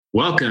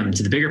Welcome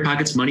to the Bigger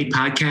Pockets Money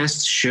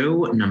Podcast,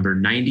 show number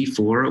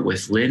 94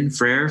 with Lynn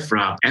Frere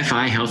from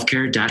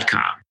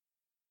FIHealthcare.com.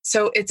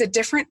 So it's a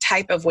different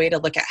type of way to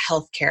look at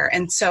healthcare.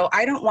 And so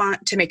I don't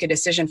want to make a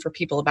decision for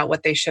people about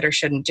what they should or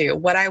shouldn't do.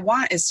 What I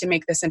want is to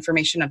make this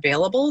information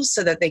available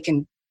so that they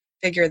can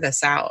figure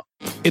this out.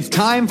 It's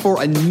time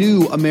for a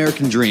new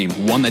American dream,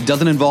 one that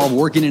doesn't involve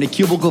working in a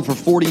cubicle for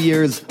 40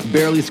 years,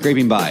 barely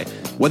scraping by.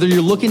 Whether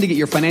you're looking to get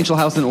your financial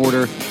house in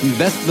order,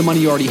 invest the money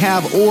you already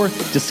have, or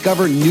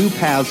discover new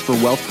paths for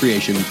wealth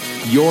creation,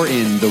 you're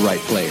in the right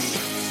place.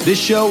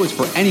 This show is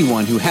for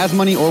anyone who has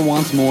money or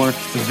wants more.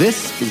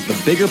 This is the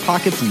Bigger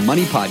Pockets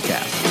Money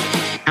Podcast.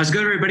 How's it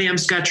going, everybody? I'm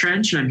Scott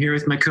Trench, and I'm here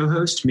with my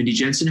co-host, Mindy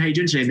Jensen. How are you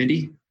doing today,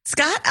 Mindy?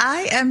 Scott,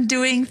 I am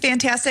doing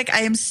fantastic.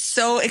 I am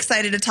so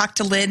excited to talk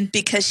to Lynn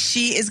because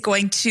she is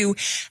going to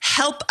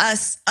help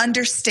us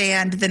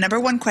understand the number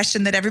one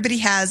question that everybody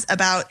has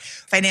about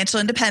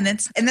financial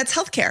independence, and that's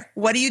healthcare.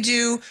 What do you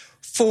do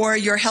for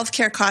your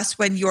healthcare costs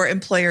when your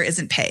employer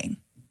isn't paying?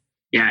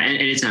 Yeah,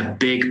 and it's a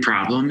big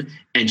problem,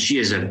 and she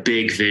has a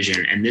big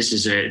vision. And this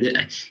is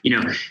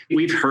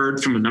we've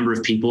heard from a number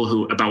of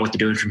people about what they're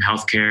doing from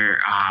healthcare,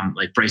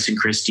 like Bryce and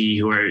Christy,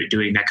 who are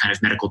doing that kind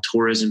of medical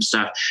tourism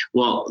stuff.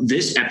 Well,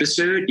 this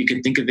episode, you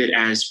can think of it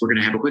as we're going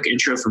to have a quick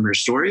intro from her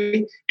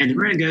story, and then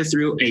we're going to go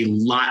through a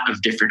lot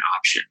of different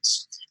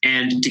options.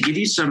 And to give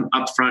you some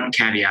upfront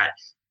caveat,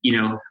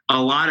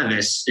 a lot of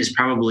this is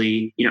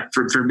probably,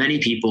 for many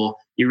people,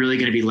 you're really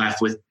going to be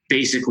left with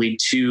basically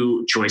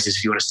two choices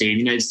if you want to stay in the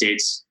United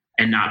States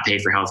and not pay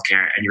for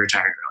healthcare and you're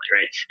retiring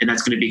early, right? And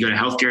that's going to be go to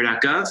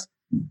healthcare.gov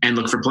and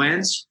look for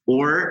plans,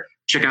 or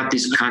check out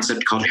this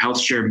concept called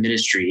HealthShare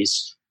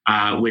Ministries,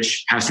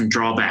 which has some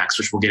drawbacks,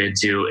 which we'll get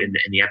into in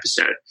the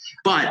episode.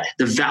 But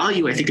the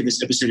value, I think, in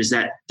this episode is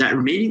that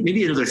remaining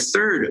maybe another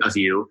third of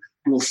you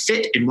will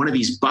fit in one of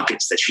these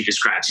buckets that she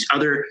describes.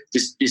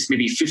 This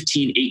maybe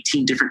 15,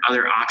 18 different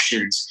other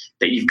options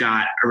that you've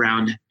got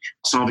around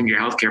solving your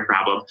healthcare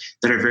problem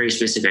that are very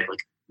specific, like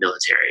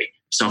military,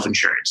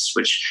 self-insurance,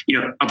 which,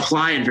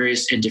 apply in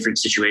different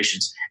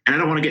situations. And I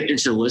don't want to get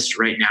into the list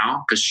right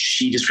now because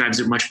she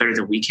describes it much better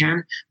than we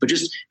can, but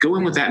just go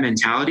in with that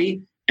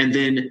mentality and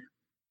then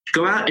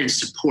go out and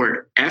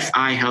support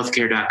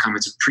FIHealthcare.com.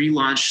 It's a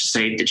pre-launch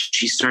site that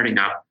she's starting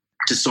up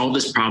to solve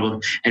this problem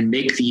and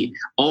make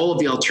all of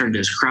the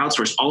alternatives,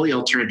 crowdsource all the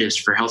alternatives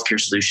for healthcare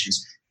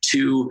solutions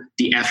to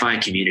the FI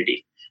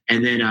community.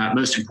 And then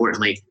most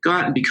importantly, go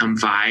out and become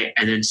FI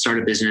and then start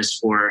a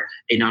business or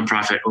a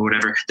nonprofit or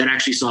whatever that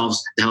actually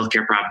solves the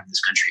healthcare problem in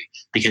this country.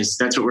 Because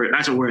that's what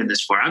we're in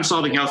this for. I'm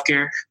solving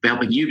healthcare by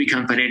helping you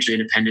become financially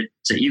independent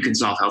so that you can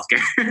solve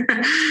healthcare.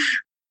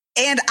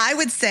 And I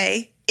would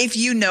say, if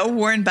you know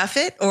Warren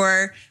Buffett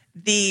or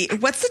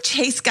what's the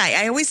Chase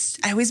guy? I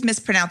always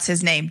mispronounce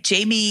his name.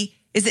 Jamie,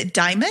 is it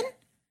Dimon?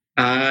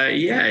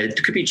 Yeah,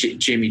 it could be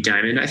Jamie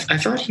Dimon. I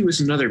thought he was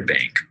another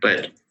bank,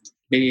 but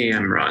maybe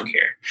I'm wrong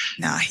here.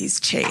 No, he's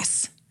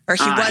Chase. Or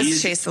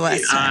he's Chase the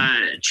last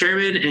time.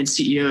 Chairman and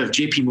CEO of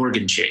JP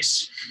Morgan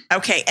Chase.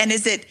 Okay, and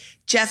is it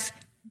Jeff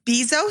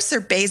Bezos or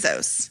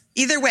Bezos?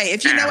 Either way,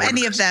 if you know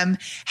any of them,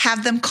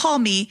 have them call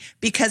me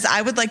because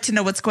I would like to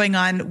know what's going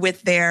on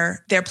with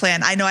their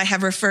plan. I know I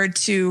have referred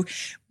to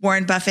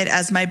Warren Buffett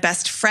as my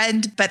best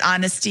friend, but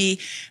honesty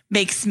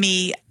makes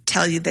me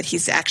tell you that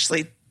he's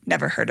actually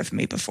never heard of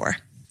me before.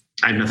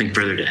 I have nothing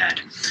further to add.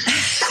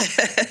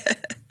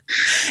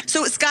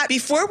 So, Scott,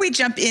 before we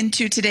jump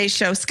into today's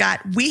show,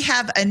 Scott, we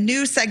have a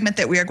new segment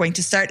that we are going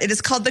to start. It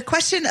is called the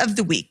Question of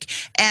the Week.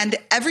 And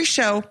every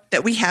show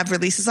that we have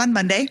releases on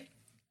Monday,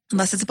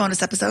 unless it's a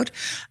bonus episode.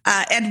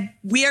 And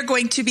we are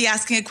going to be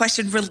asking a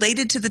question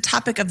related to the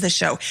topic of the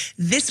show.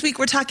 This week,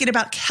 we're talking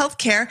about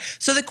healthcare.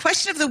 So the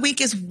question of the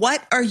week is,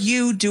 what are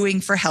you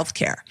doing for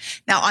healthcare?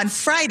 Now, on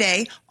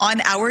Friday,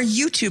 on our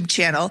YouTube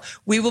channel,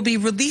 we will be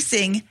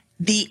releasing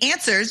the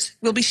answers.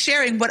 We'll be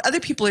sharing what other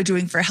people are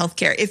doing for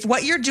healthcare. If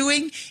what you're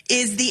doing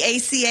is the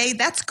ACA,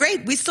 that's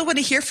great. We still want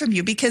to hear from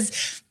you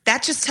because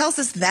that just tells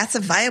us that's a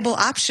viable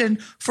option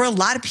for a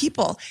lot of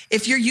people.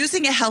 If you're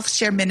using a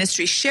HealthShare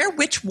ministry, share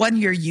which one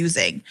you're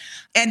using.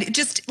 And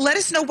just let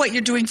us know what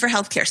you're doing for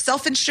healthcare.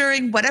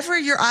 Self-insuring, whatever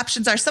your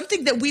options are,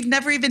 something that we've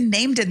never even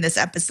named in this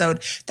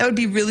episode. That would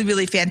be really,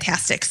 really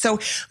fantastic. So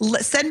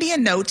send me a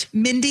note,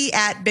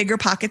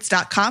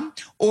 mindy@biggerpockets.com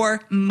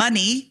or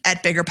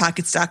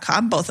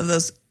money@biggerpockets.com. Both of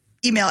those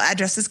email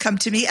addresses come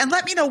to me and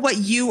let me know what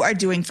you are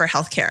doing for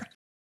healthcare.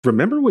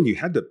 Remember when you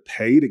had to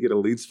pay to get a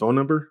lead's phone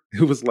number?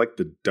 It was like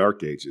the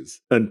dark ages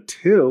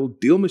until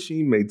Deal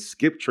Machine made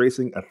skip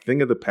tracing a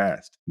thing of the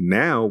past.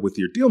 Now, with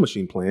your Deal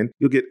Machine plan,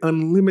 you'll get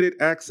unlimited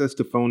access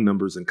to phone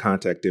numbers and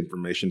contact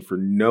information for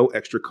no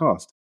extra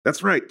cost.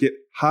 That's right. Get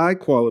high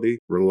quality,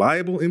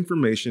 reliable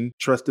information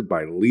trusted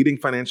by leading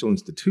financial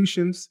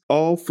institutions,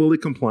 all fully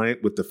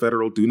compliant with the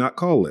federal Do Not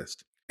Call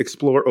list.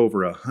 Explore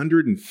over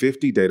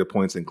 150 data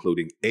points,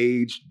 including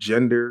age,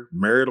 gender,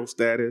 marital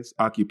status,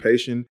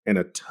 occupation, and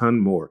a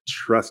ton more.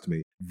 Trust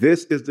me,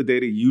 this is the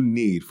data you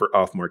need for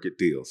off-market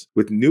deals.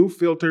 With new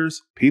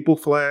filters, people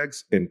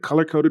flags, and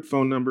color-coded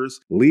phone numbers,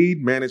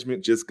 lead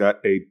management just got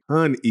a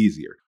ton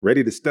easier.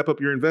 Ready to step up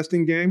your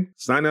investing game?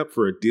 Sign up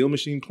for a Deal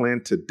Machine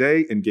plan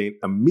today and gain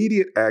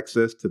immediate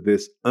access to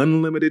this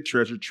unlimited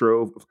treasure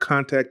trove of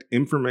contact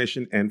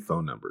information and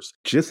phone numbers.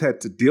 Just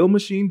head to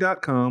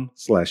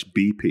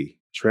DealMachine.com/BP.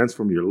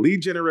 Transform your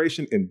lead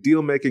generation and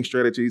deal-making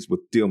strategies with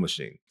Deal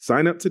Machine.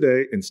 Sign up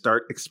today and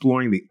start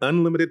exploring the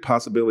unlimited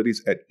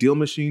possibilities at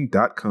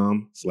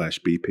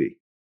DealMachine.com/BP.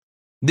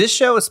 This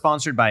show is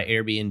sponsored by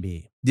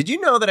Airbnb. Did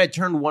you know that I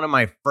turned one of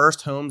my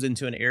first homes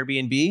into an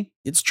Airbnb?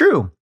 It's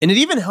true. And it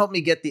even helped me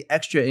get the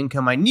extra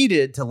income I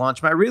needed to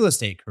launch my real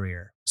estate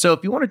career. So if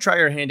you want to try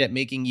your hand at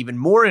making even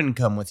more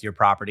income with your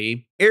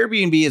property,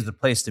 Airbnb is the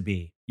place to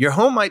be. Your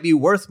home might be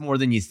worth more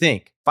than you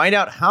think. Find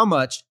out how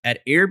much at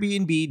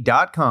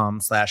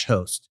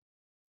airbnb.com/host.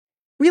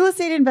 Real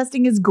estate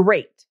investing is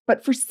great,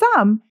 but for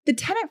some, the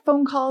tenant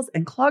phone calls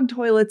and clogged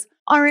toilets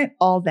aren't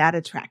all that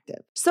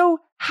attractive. So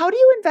how do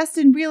you invest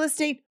in real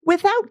estate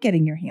without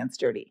getting your hands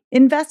dirty?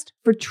 Invest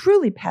for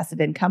truly passive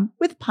income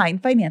with Pine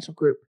Financial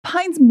Group.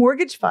 Pine's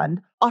mortgage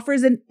fund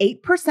offers an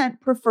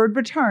 8% preferred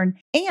return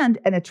and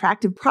an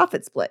attractive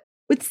profit split,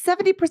 with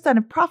 70%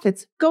 of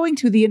profits going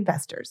to the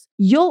investors.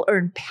 You'll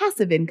earn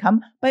passive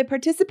income by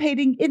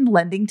participating in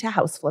lending to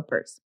house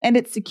flippers. And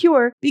it's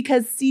secure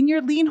because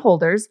senior lien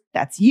holders,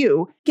 that's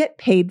you, get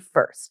paid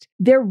first.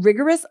 Their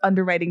rigorous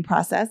underwriting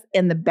process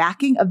and the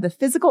backing of the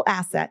physical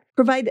asset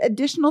provide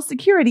additional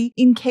security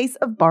in case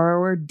of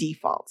borrower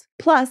default.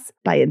 Plus,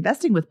 by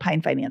investing with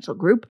Pine Financial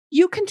Group,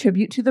 you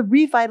contribute to the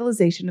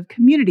revitalization of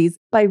communities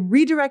by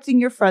redirecting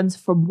your funds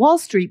from Wall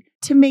Street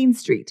to Main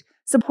Street,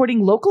 supporting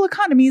local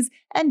economies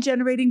and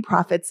generating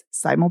profits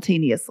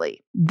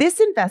simultaneously. This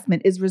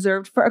investment is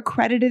reserved for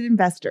accredited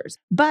investors,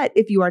 but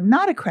if you are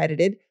not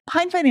accredited,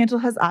 Pine Financial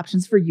has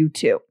options for you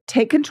too.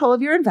 Take control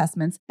of your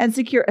investments and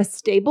secure a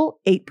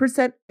stable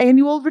 8%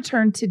 annual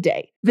return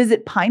today.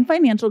 Visit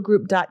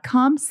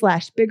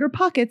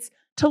pinefinancialgroup.com/biggerpockets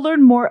to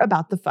learn more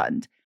about the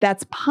fund.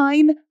 That's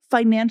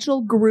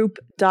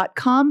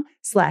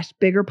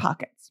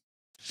pinefinancialgroup.com/biggerpockets.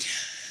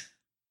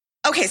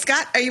 Okay,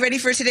 Scott, are you ready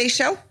for today's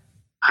show?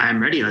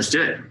 I'm ready. Let's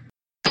do it.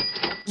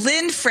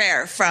 Lynn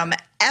Frere from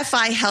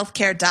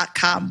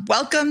FIHealthcare.com.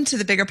 Welcome to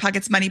the Bigger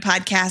Pockets Money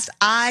Podcast.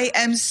 I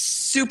am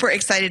super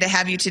excited to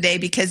have you today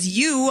because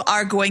you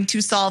are going to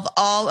solve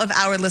all of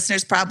our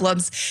listeners'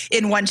 problems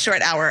in one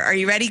short hour. Are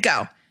you ready?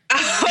 Go.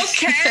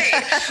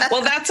 Okay.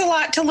 Well, that's a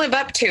lot to live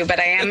up to, but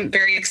I am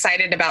very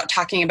excited about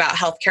talking about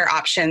healthcare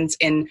options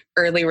in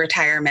early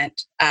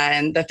retirement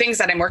and the things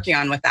that I'm working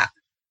on with that.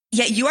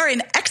 Yeah, you are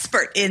an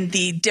expert in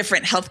the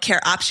different healthcare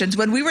options.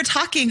 When we were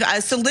talking,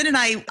 so Lynn and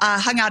I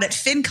hung out at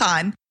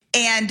FinCon,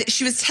 and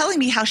she was telling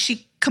me how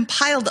she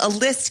compiled a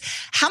list.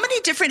 How many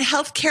different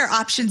healthcare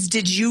options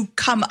did you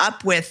come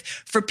up with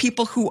for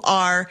people who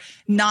are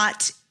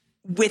not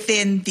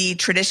within the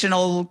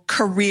traditional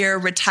career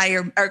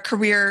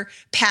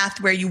path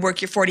where you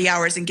work your 40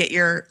 hours and get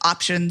your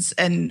options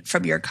and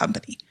from your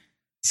company?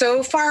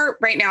 So far,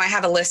 right now, I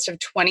have a list of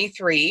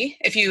 23.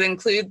 If you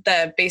include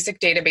the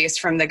basic database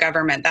from the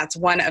government, that's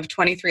one of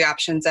 23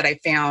 options that I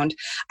found.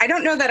 I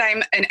don't know that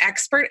I'm an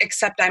expert,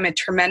 except I'm a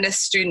tremendous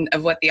student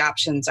of what the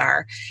options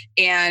are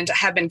and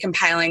have been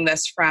compiling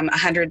this from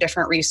 100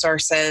 different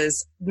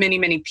resources,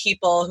 many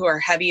people who are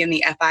heavy in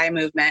the FI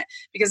movement,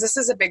 because this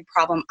is a big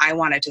problem I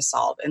wanted to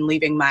solve in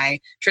leaving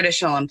my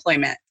traditional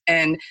employment.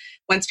 And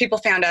once people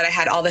found out I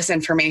had all this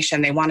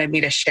information, they wanted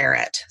me to share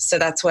it. So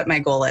that's what my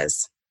goal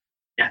is.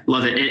 Yeah,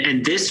 love it.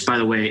 And this, by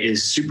the way,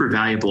 is super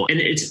valuable. And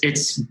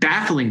it's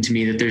baffling to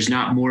me that there's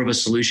not more of a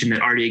solution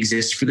that already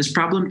exists for this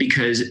problem,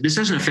 because this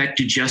doesn't affect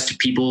just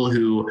people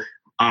who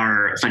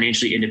are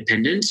financially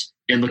independent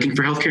and looking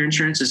for healthcare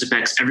insurance. This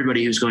affects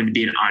everybody who's going to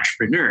be an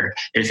entrepreneur.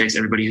 It affects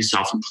everybody who's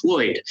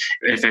self-employed.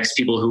 It affects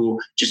people who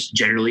just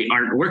generally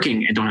aren't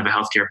working and don't have a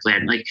healthcare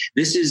plan. Like,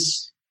 this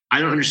is, I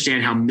don't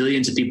understand how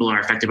millions of people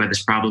are affected by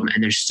this problem,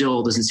 and there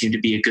still doesn't seem to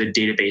be a good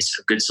database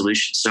of good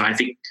solutions. So I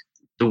think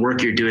the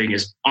work you're doing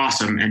is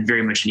awesome and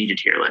very much needed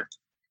here, Lynn.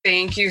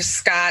 Thank you,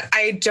 Scott.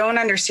 I don't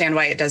understand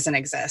why it doesn't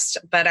exist,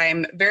 but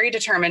I'm very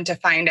determined to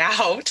find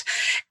out.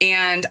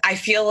 And I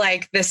feel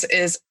like this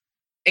is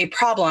a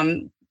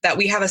problem that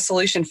we have a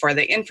solution for.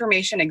 The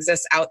information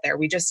exists out there.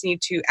 We just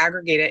need to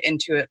aggregate it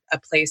into a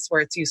place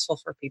where it's useful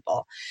for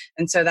people.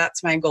 And so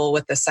that's my goal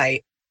with the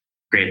site.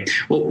 Great.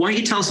 Well, why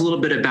don't you tell us a little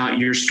bit about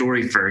your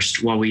story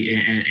first, while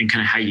and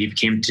kind of how you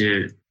came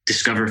to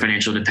discover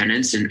financial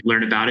independence and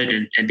learn about it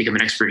and become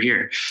an expert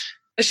here.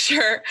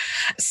 Sure.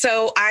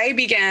 So I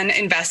began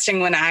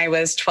investing when I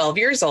was 12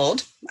 years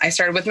old. I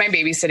started with my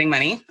babysitting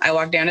money. I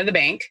walked down to the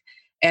bank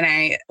and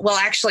I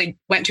actually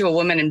went to a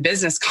woman in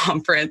business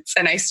conference,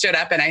 and I stood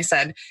up and I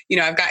said,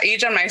 I've got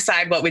age on my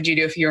side. What would you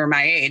do if you were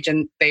my age?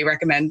 And they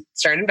recommend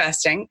start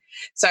investing.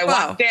 So I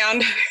walked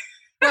down.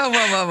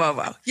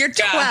 Whoa. You're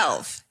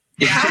 12.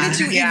 How did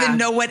you even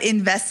know what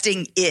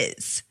investing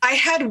is? I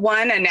had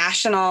won a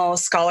national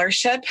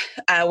scholarship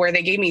where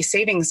they gave me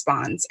savings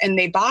bonds, and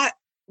they bought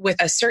with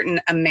a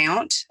certain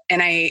amount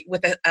and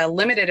with a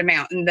limited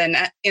amount. And then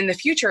in the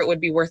future, it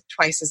would be worth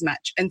twice as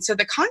much. And so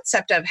the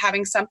concept of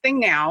having something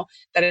now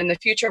that in the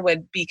future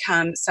would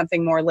become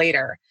something more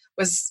later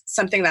was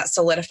something that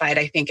solidified,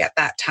 I think, at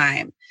that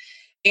time.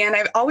 And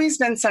I've always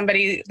been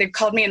somebody, they've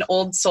called me an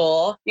old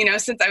soul,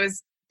 since I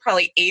was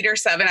probably 8 or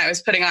 7, I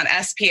was putting on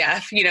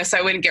SPF, so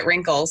I wouldn't get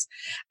wrinkles.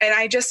 And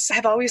I just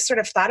have always sort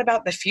of thought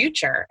about the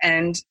future.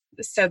 And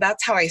so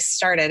that's how I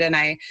started. And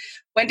I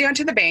went down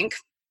to the bank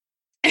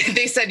and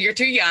they said, "You're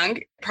too young,"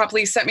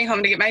 probably sent me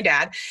home to get my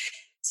dad.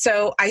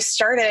 So I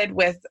started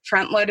with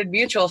front-loaded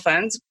mutual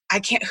funds.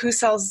 Who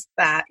sells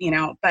that,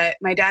 but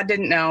my dad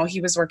didn't know.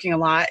 He was working a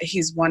lot.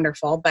 He's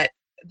wonderful, but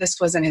this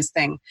wasn't his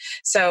thing.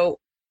 So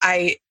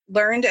I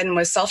learned and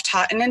was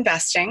self-taught in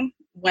investing,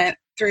 went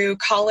through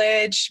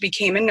college,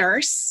 became a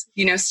nurse,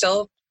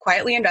 still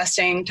quietly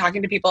investing,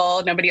 talking to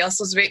people. Nobody else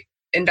was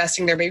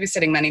investing their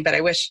babysitting money, but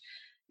I wish,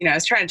 I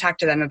was trying to talk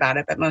to them about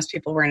it, but most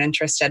people weren't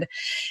interested.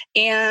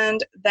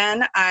 And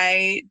then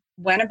I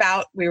went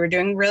about, we were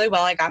doing really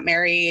well. I got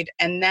married,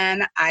 and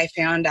then I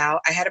found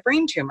out I had a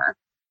brain tumor.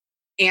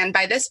 And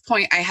by this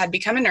point, I had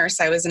become a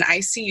nurse. I was an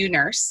ICU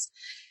nurse.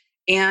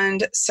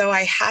 And so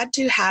I had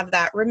to have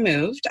that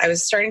removed. I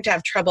was starting to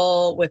have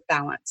trouble with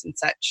balance and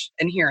such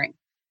and hearing.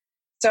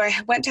 So I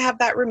went to have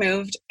that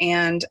removed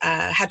and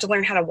had to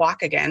learn how to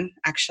walk again,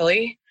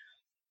 actually.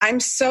 I'm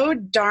so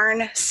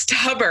darn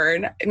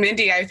stubborn.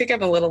 Mindy, I think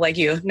I'm a little like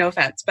you, no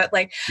offense. But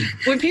like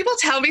when people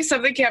tell me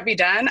something can't be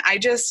done,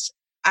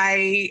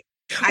 I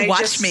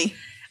watch me.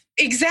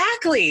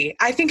 Exactly.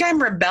 I think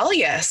I'm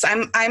rebellious.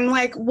 I'm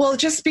like, well,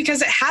 just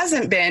because it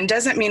hasn't been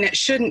doesn't mean it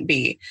shouldn't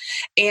be.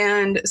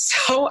 And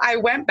so I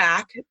went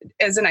back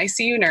as an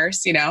ICU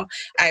nurse.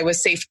 I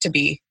was safe to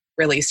be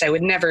released. I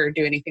would never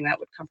do anything that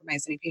would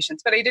compromise any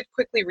patients. But I did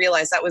quickly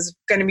realize that was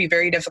going to be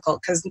very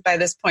difficult because by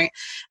this point,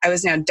 I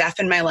was now deaf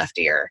in my left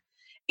ear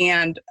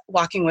and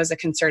walking was a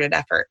concerted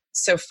effort.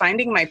 So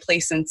finding my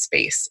place in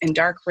space in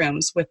dark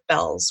rooms with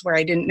bells where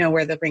I didn't know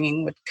where the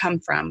ringing would come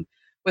from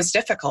was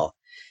difficult.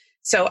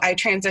 So I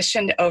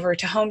transitioned over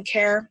to home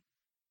care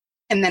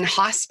and then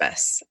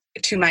hospice,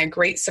 to my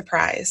great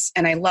surprise.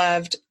 And I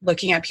loved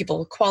looking at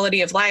people's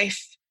quality of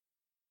life.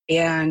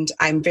 And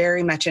I'm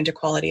very much into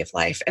quality of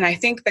life. And I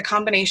think the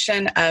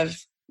combination of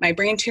my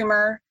brain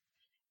tumor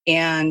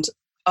and,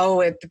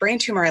 the brain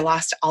tumor, I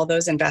lost all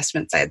those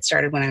investments I had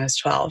started when I was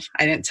 12.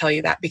 I didn't tell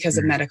you that because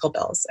of medical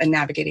bills and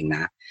navigating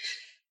that.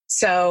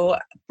 So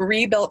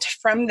rebuilt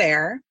from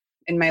there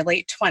in my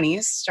late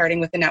 20s, starting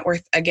with a net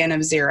worth again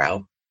of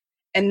 0.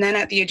 And then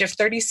at the age of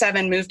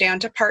 37, moved down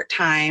to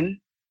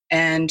part-time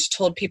and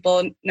told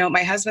people, no,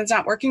 my husband's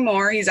not working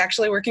more. He's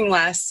actually working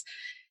less.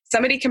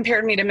 Somebody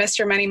compared me to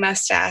Mr. Money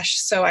Mustache.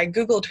 So I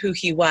Googled who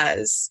he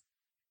was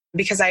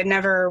because I'd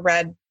never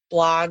read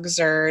blogs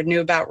or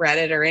knew about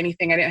Reddit or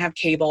anything. I didn't have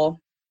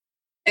cable.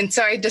 And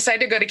so I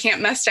decided to go to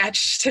Camp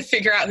Mustache to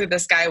figure out who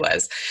this guy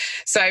was.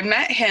 So I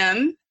met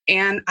him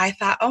and I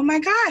thought, oh my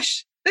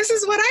gosh, this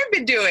is what I've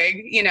been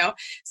doing,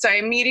 So I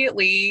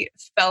immediately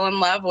fell in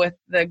love with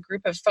the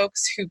group of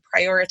folks who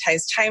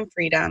prioritize time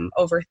freedom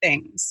over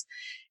things,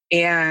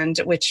 and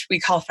which we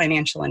call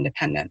financial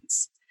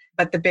independence.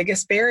 But the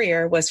biggest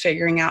barrier was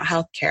figuring out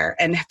healthcare,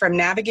 and from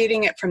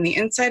navigating it from the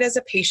inside as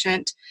a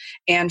patient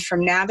and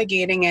from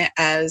navigating it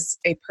as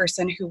a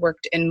person who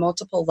worked in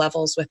multiple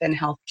levels within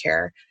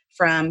healthcare,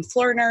 from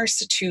floor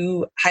nurse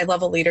to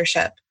high-level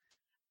leadership.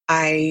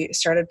 I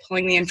started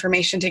pulling the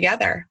information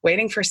together,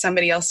 waiting for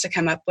somebody else to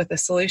come up with a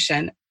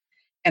solution,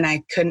 and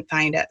I couldn't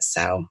find it.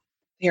 So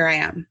here I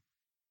am.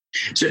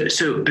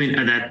 So I mean,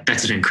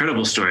 that's an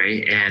incredible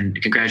story,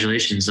 and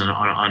congratulations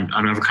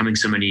on overcoming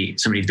so many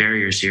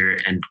barriers here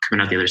and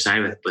coming out the other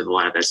side with a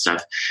lot of that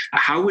stuff.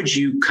 How would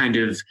you kind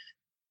of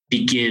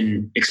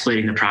begin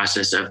explaining the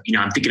process of,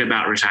 I'm thinking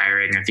about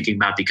retiring, I'm thinking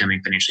about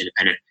becoming financially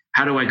independent.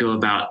 How do I go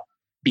about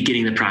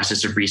beginning the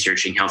process of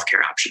researching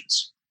healthcare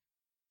options?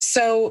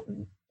 So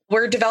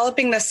we're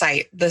developing the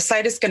site. The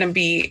site is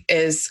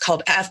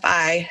called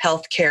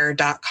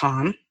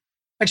fihealthcare.com,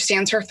 which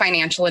stands for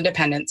Financial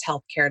Independence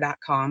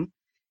Healthcare.com.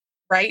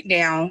 Right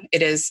now,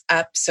 it is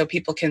up so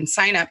people can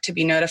sign up to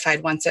be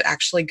notified once it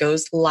actually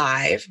goes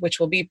live, which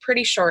will be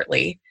pretty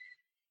shortly.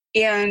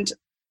 And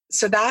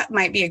so that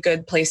might be a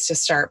good place to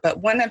start.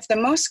 But one of the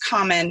most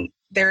common,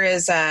 there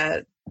is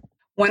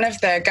one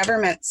of the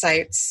government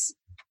sites.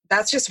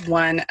 That's just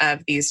one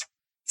of these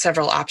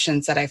several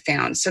options that I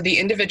found. So the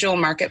individual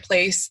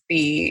marketplace,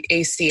 the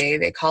ACA,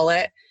 they call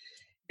it,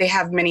 they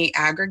have many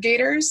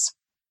aggregators.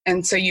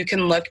 And so you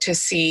can look to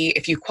see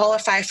if you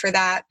qualify for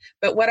that.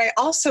 But what I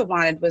also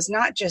wanted was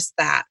not just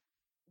that,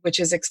 which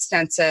is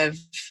extensive,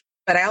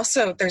 but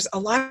there's a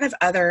lot of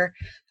other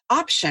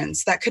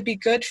options that could be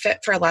good fit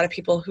for a lot of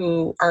people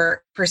who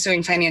are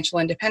pursuing financial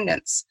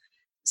independence,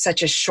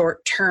 such as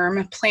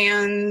short-term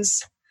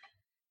plans.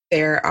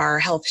 There are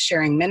health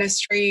sharing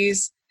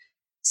ministries.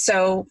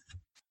 So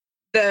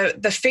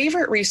The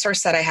favorite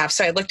resource that I have,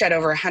 so I looked at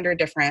over 100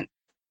 different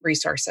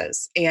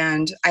resources,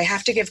 and I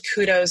have to give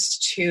kudos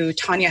to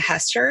Tanya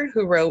Hester,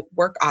 who wrote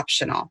Work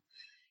Optional.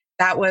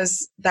 That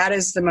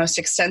is the most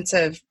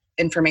extensive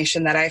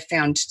information that I've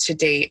found to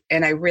date,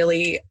 and I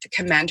really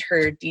commend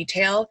her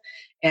detail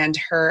and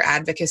her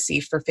advocacy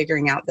for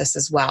figuring out this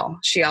as well.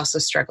 She also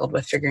struggled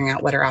with figuring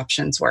out what her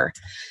options were.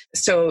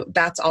 So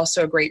that's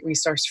also a great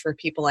resource for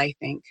people, I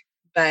think.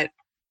 But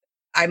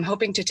I'm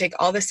hoping to take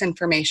all this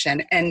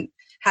information and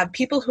have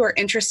people who are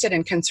interested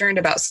and concerned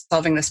about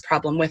solving this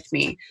problem with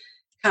me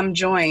come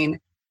join,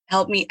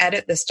 help me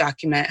edit this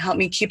document, help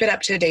me keep it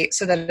up to date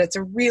so that it's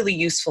a really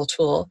useful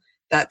tool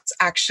that's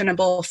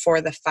actionable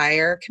for the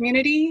FIRE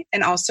community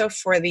and also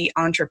for the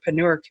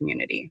entrepreneur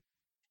community.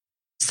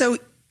 So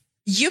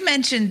you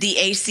mentioned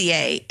the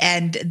ACA,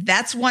 and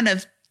that's one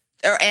of,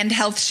 and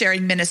Health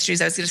Sharing Ministries.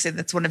 I was going to say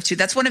that's one of two.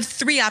 That's one of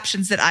three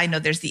options that I know.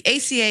 There's the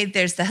ACA,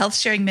 there's the Health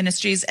Sharing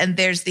Ministries, and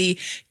there's the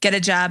get a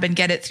job and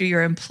get it through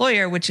your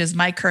employer, which is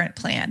my current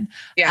plan.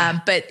 Yeah.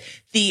 But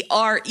the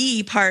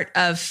RE part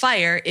of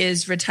FIRE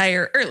is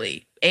retire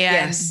early,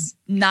 and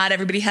not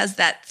everybody has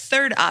that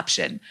third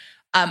option.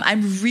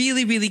 I'm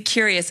really, really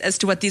curious as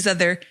to what these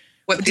other.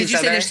 Did you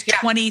say there's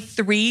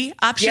 23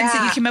 options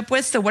that you came up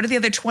with? So what are the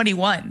other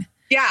 21?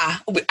 Yeah,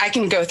 I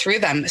can go through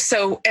them.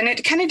 So, and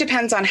it kind of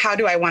depends on how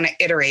do I want to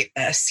iterate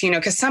this,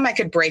 because some I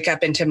could break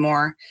up into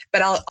more,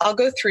 but I'll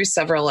go through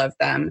several of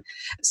them.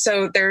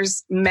 So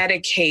there's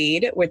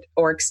Medicaid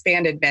or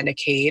expanded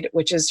Medicaid,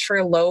 which is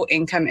for low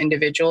income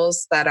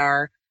individuals that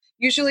are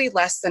usually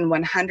less than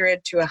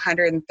 100 to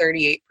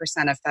 138%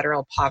 of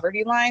federal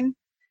poverty line.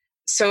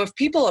 So if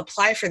people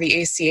apply for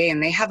the ACA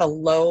and they have a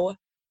low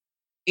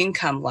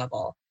income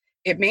level,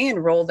 it may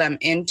enroll them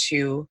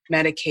into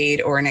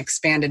Medicaid or an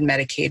expanded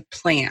Medicaid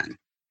plan.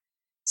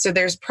 So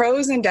there's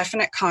pros and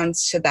definite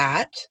cons to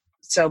that.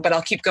 But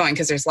I'll keep going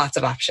because there's lots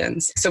of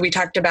options. So we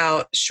talked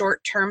about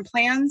short-term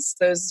plans.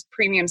 Those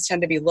premiums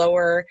tend to be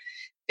lower.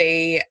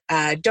 They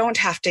don't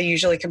have to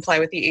usually comply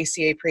with the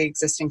ACA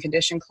pre-existing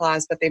condition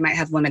clause, but they might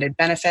have limited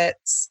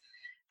benefits.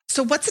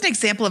 So what's an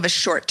example of a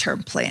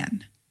short-term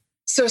plan?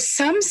 So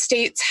some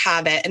states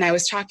have it. And I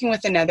was talking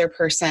with another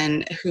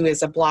person who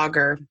is a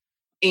blogger,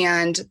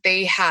 and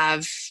they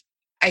have,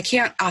 I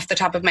can't off the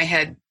top of my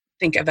head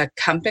think of a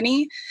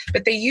company,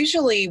 but they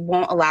usually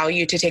won't allow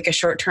you to take a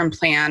short-term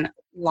plan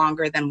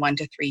longer than 1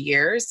 to 3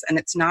 years, and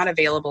it's not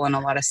available in a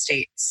lot of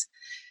states.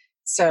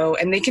 So,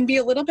 and they can be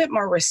a little bit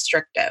more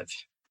restrictive.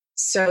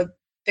 So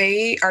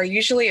they are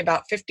usually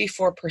about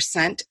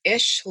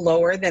 54%-ish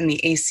lower than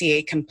the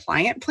ACA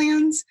compliant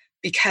plans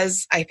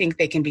because I think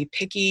they can be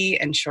picky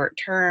and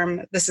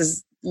short-term. This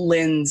is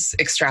Lynn's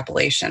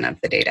extrapolation of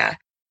the data.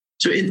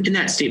 So in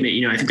that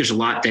statement, I think there's a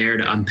lot there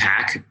to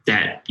unpack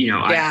that,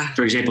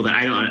 for example, that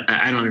I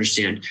don't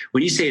understand.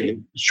 When you say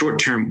short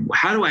term,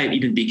 how do I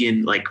even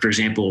begin, like, for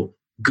example,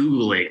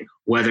 Googling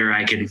whether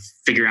I can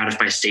figure out if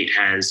my state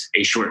has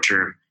a short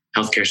term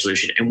healthcare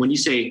solution? And when you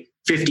say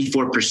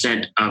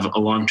 54% of a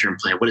long term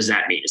plan, what does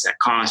that mean? Is that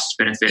cost,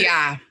 benefit?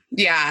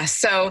 Yeah.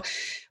 So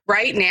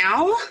right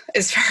now,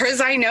 as far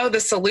as I know,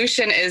 the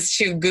solution is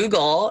to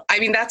Google. I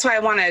mean, that's why I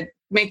want to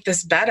make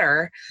this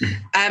better,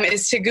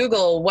 is to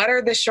Google what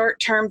are the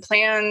short-term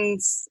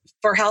plans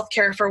for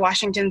healthcare for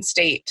Washington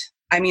State.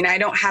 I mean, I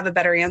don't have a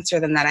better answer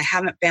than that. I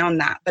haven't found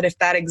that. But if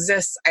that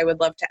exists, I would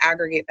love to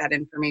aggregate that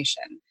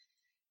information.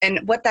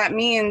 And what that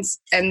means,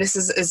 and this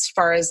is as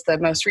far as the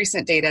most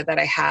recent data that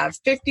I have,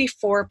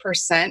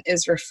 54%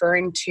 is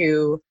referring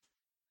to,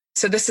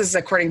 so this is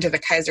according to the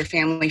Kaiser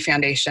Family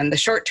Foundation, the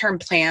short-term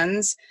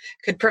plans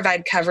could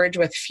provide coverage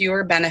with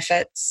fewer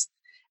benefits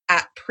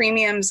at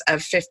premiums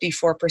of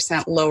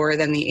 54% lower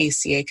than the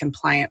ACA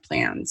compliant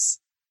plans.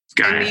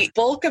 And the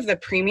bulk of the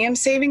premium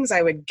savings,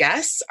 I would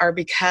guess, are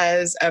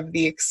because of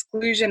the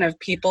exclusion of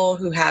people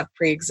who have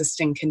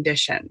pre-existing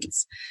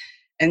conditions.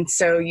 And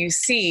so you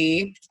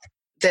see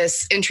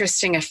this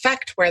interesting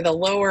effect where the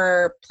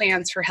lower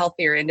plans for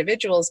healthier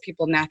individuals,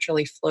 people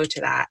naturally flow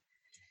to that.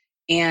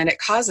 And it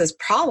causes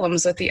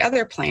problems with the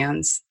other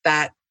plans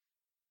that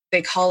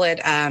they call it,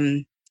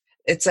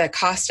 it's a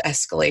cost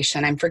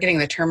escalation. I'm forgetting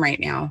the term right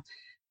now,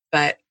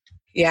 but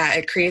yeah,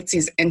 it creates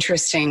these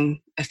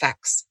interesting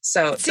effects.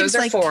 So those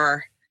are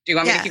four. Do you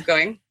want me to keep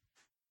going?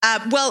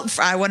 Well,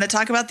 I want to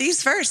talk about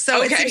these first.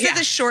 So it seems like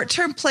the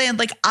short-term plan,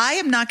 like I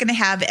am not going to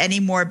have any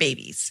more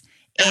babies.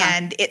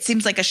 And it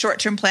seems like a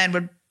short-term plan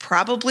would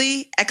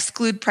probably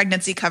exclude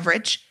pregnancy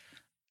coverage.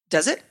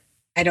 Does it?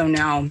 I don't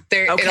know.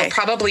 It'll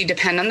probably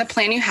depend on the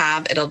plan you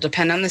have. It'll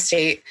depend on the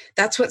state.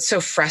 That's what's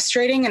so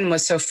frustrating and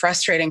was so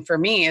frustrating for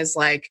me is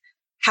like,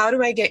 how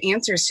do I get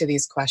answers to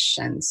these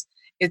questions?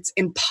 It's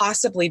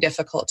impossibly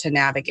difficult to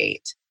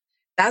navigate.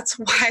 That's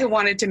why I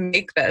wanted to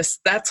make this.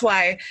 That's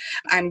why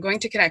I'm going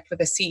to connect with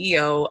a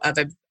CEO of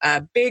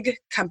a big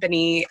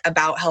company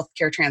about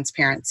healthcare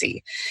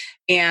transparency.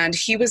 And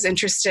he was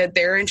interested,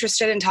 they're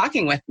interested in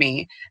talking with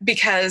me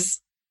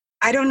because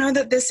I don't know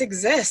that this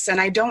exists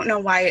and I don't know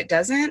why it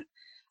doesn't.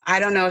 I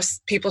don't know if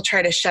people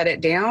try to shut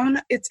it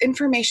down. It's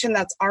information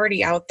that's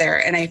already out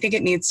there and I think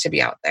it needs to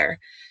be out there.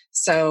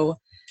 So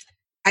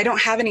I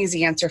don't have an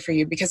easy answer for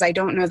you because I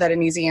don't know that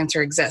an easy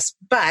answer exists.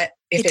 But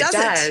if it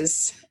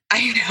does,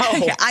 I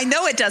know. I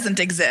know it doesn't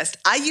exist.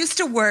 I used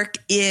to work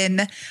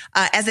in,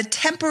 as a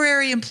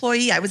temporary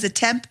employee, I was a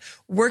temp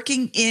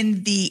working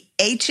in the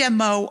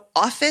HMO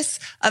office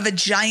of a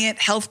giant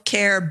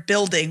healthcare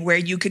building where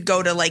you could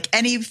go to like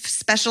any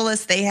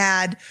specialist they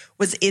had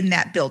was in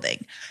that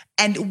building.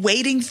 And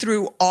wading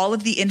through all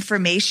of the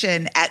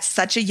information at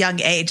such a young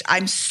age,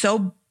 I'm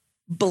so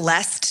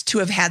blessed to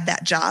have had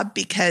that job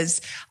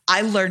because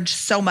I learned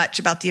so much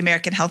about the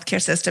American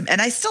healthcare system, and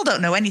I still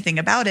don't know anything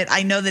about it.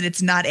 I know that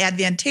it's not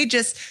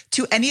advantageous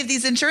to any of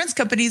these insurance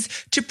companies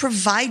to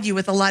provide you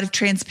with a lot of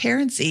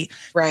transparency.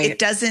 Right. It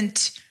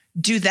doesn't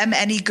do them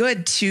any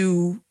good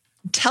to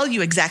tell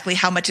you exactly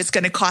how much it's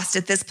going to cost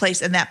at this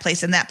place and that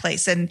place and that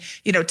place, and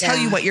tell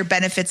you what your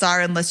benefits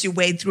are unless you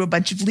wade through a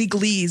bunch of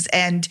legalese.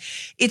 And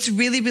it's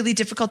really, really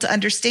difficult to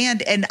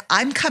understand. And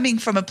I'm coming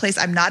from a place,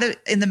 I'm not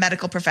in the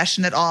medical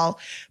profession at all,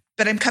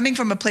 but I'm coming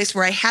from a place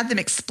where I had them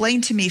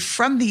explain to me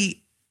from the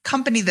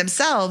company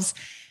themselves,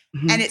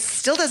 and it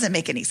still doesn't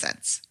make any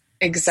sense.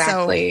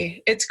 Exactly.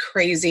 So, it's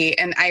crazy.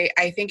 And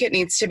I think it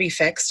needs to be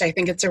fixed. I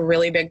think it's a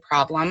really big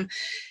problem,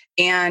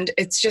 and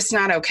it's just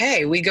not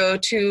okay. We go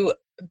to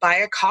buy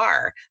a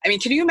car. I mean,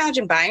 can you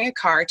imagine buying a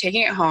car,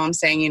 taking it home,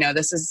 saying,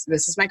 this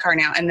is my car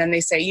now. And then they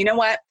say, you know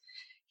what,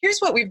 here's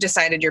what we've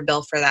decided your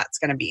bill for that's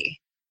going to be.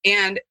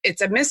 And it's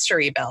a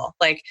mystery bill.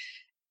 Like,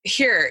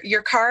 here,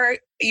 your car,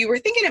 you were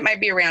thinking it might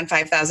be around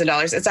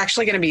 $5,000. It's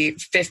actually going to be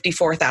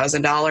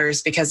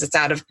 $54,000 because it's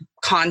out of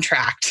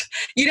contract.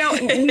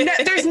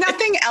 There's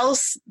nothing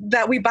else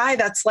that we buy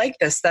that's like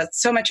this.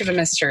 That's so much of a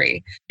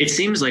mystery. It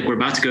seems like we're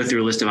about to go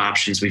through a list of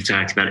options. We've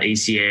talked about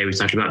ACA. We've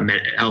talked about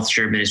health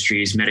share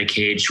ministries,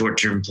 Medicaid,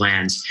 short-term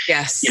plans.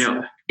 Yes.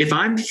 If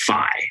I'm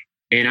FI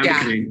and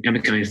I'm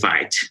becoming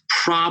FI,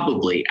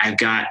 probably I've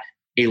got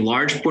a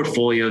large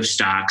portfolio of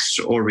stocks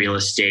or real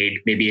estate,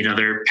 maybe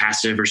another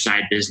passive or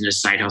side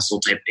business, side hustle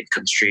type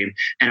income stream,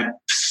 and a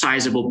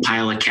sizable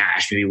pile of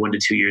cash, maybe 1 to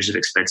 2 years of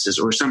expenses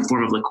or some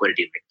form of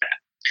liquidity like that.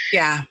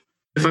 Yeah.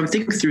 If I'm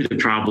thinking through the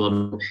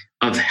problem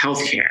of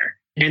healthcare,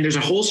 and there's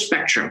a whole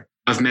spectrum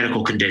of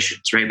medical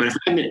conditions, right? But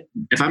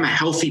if I'm a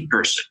healthy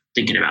person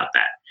thinking about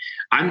that,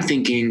 I'm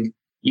thinking,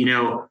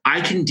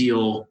 I can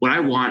deal. What I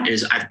want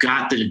is I've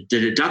got the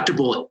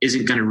deductible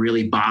isn't going to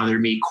really bother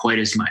me quite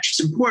as much.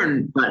 It's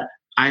important, but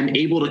I'm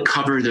able to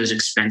cover those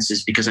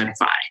expenses because I'm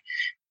FI.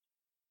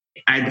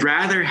 I'd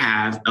rather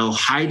have a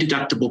high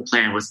deductible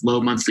plan with low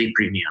monthly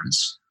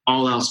premiums,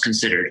 all else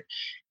considered.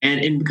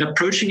 And in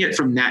approaching it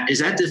from that, is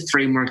that the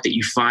framework that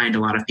you find a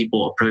lot of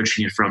people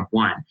approaching it from?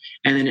 One?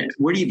 And then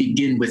where do you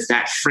begin with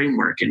that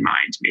framework in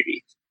mind,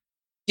 maybe?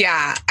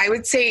 Yeah, I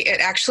would say it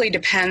actually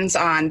depends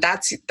on,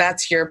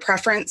 that's your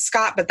preference,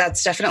 Scott, but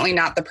that's definitely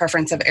not the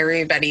preference of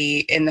everybody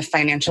in the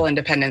financial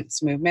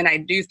independence movement. I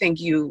do think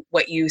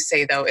what you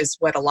say, though, is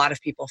what a lot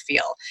of people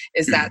feel,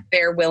 is that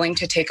they're willing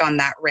to take on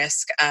that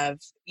risk of,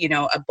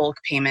 a bulk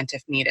payment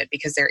if needed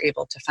because they're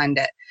able to fund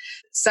it.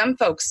 Some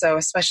folks, though,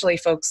 especially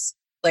folks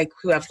like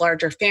who have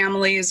larger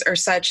families or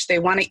such, they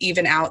want to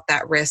even out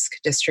that risk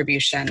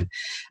distribution.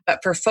 But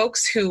for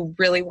folks who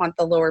really want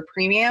the lower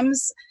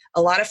premiums,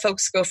 a lot of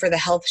folks go for the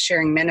health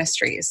sharing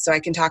ministries. So I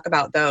can talk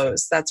about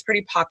those. That's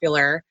pretty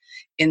popular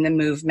in the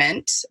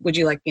movement. Would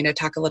you like me to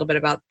talk a little bit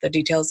about the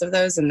details of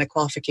those and the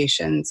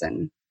qualifications?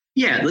 And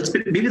yeah, let's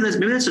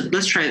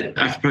try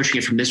approaching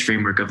it from this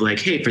framework of like,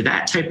 hey, for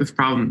that type of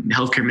problem,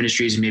 healthcare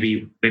ministries,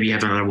 maybe you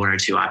have another 1 or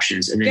 2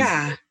 options. And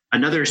then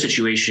another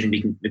situation,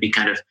 we can maybe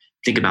kind of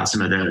think about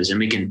some of those,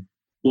 and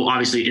we'll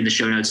obviously in the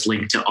show notes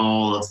link to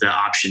all of the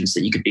options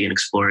that you could begin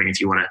exploring if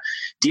you want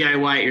to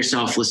DIY it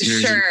yourself,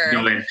 listeners. Sure.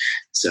 Go in.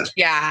 So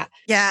yeah.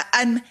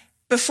 And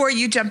before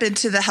you jump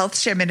into the health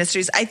share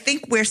ministries, I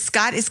think where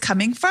Scott is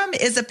coming from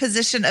is a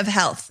position of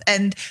health.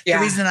 And the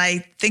reason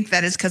I think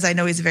that is because I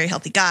know he's a very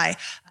healthy guy.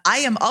 I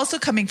am also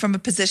coming from a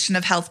position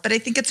of health, but I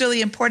think it's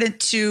really important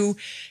to,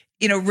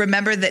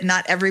 remember that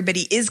not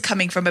everybody is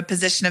coming from a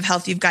position of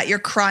health. You've got your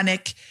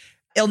chronic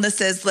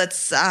illnesses.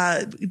 Let's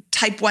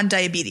type 1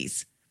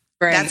 diabetes.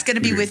 Right. That's going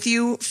to be with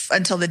you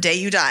until the day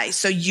you die.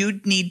 So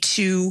you need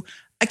to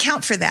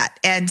account for that.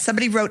 And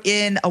somebody wrote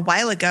in a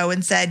while ago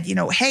and said,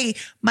 hey,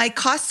 my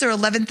costs are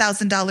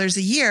 $11,000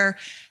 a year.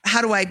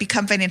 How do I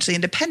become financially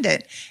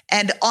independent?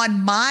 And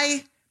on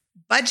my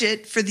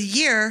budget for the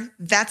year,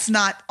 that's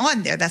not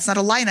on there. That's not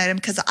a line item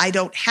because I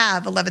don't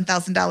have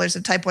 $11,000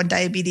 of type 1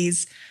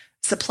 diabetes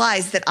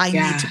supplies that I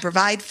need to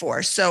provide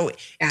for. So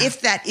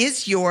if that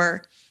is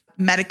your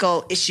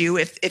medical issue,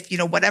 if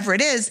whatever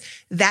it is,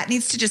 that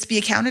needs to just be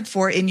accounted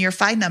for in your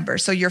FI number.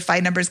 So your FI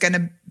number is going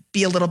to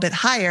be a little bit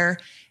higher,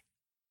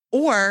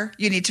 or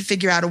you need to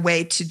figure out a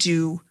way to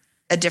do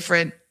a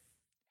different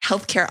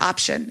healthcare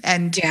option.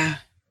 And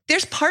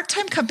there's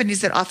part-time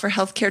companies that offer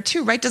healthcare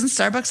too, right? Doesn't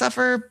Starbucks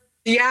offer?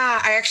 Yeah,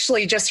 I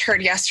actually just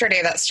heard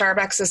yesterday that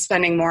Starbucks is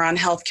spending more on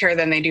healthcare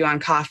than they do on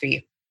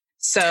coffee.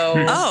 So,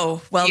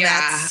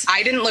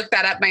 I didn't look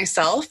that up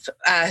myself,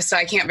 so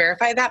I can't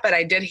verify that, but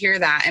I did hear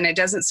that, and it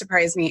doesn't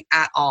surprise me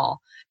at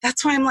all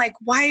that's why I'm like,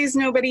 why is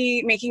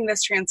nobody making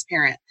this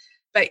transparent?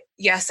 But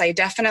yes, I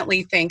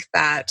definitely think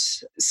that.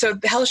 So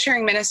the Health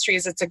Sharing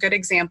Ministries, it's a good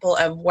example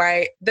of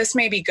why this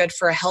may be good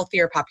for a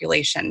healthier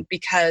population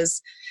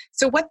because,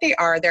 so what they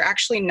are, they're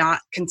actually not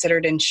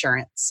considered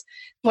insurance.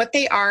 What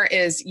they are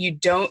is you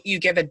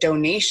give a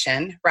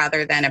donation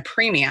rather than a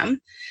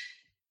premium.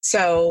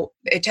 So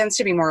it tends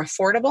to be more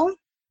affordable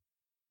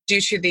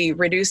due to the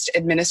reduced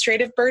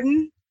administrative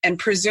burden and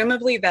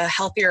presumably the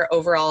healthier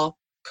overall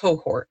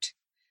cohort,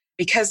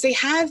 because they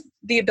have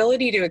the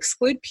ability to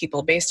exclude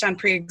people based on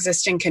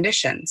pre-existing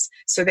conditions.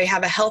 So they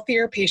have a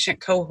healthier patient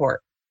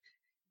cohort.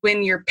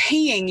 When you're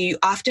paying, you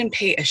often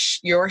pay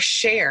your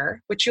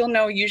share, which you'll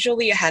know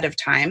usually ahead of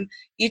time.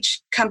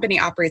 Each company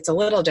operates a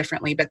little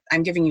differently, but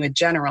I'm giving you a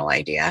general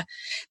idea.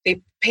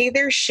 They pay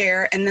their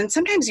share, and then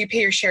sometimes you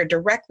pay your share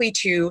directly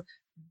to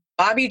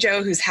Bobby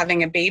Joe, who's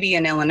having a baby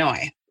in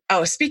Illinois.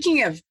 Oh,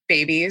 speaking of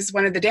babies,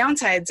 one of the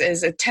downsides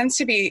is it tends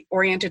to be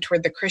oriented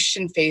toward the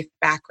Christian faith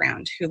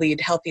background who lead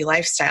healthy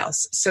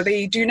lifestyles. So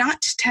they do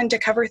not tend to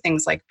cover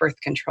things like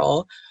birth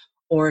control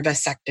or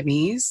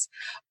vasectomies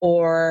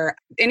or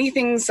any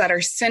things that are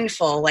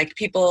sinful, like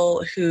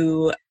people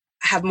who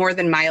have more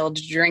than mild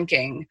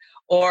drinking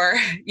or,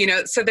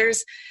 so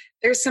there's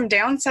some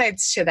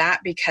downsides to that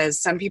because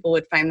some people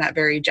would find that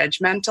very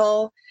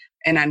judgmental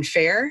and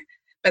unfair,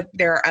 but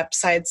there are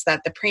upsides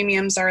that the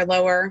premiums are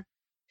lower.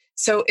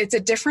 So it's a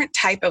different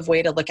type of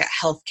way to look at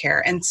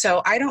healthcare. And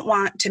so I don't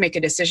want to make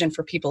a decision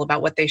for people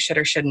about what they should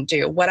or shouldn't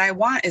do. What I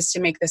want is to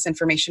make this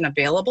information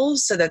available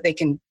so that they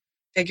can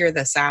figure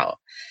this out.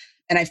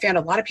 And I found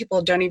a lot of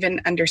people don't even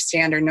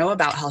understand or know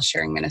about Health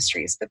Sharing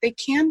Ministries, but they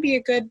can be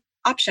a good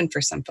option for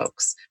some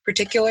folks,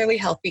 particularly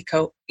healthy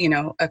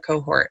a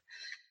cohort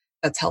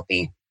that's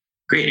healthy.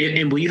 Great.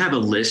 And will you have a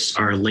list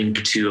or a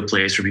link to a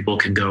place where people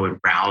can go and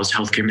browse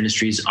healthcare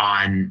ministries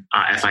on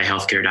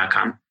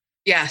fihealthcare.com?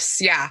 Yes.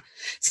 Yeah.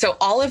 So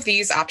all of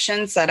these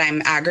options that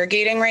I'm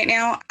aggregating right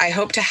now, I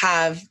hope to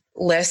have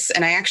lists,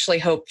 and I actually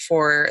hope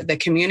for the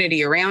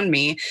community around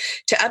me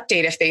to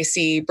update if they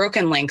see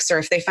broken links or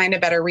if they find a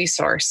better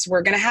resource.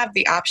 We're going to have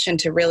the option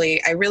to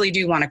I really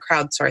do want to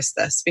crowdsource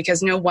this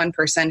because no one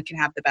person can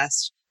have the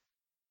best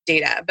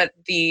data, but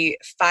the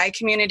FI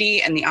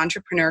community and the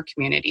entrepreneur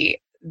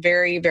community,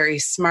 very, very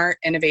smart,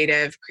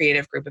 innovative,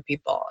 creative group of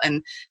people.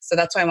 And so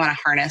that's why I want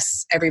to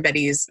harness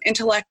everybody's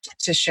intellect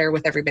to share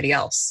with everybody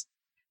else.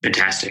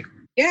 Fantastic.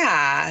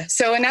 Yeah.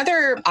 So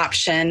another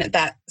option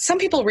that some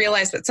people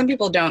realize, but some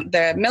people don't,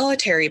 the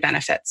military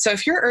benefits. So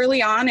if you're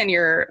early on in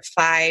your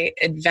FI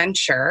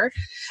adventure,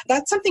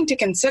 that's something to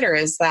consider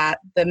is that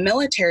the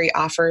military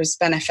offers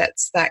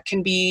benefits that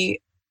can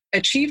be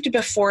achieved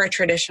before a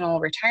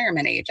traditional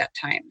retirement age at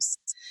times.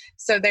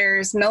 So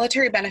there's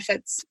military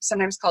benefits,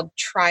 sometimes called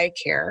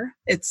TRICARE.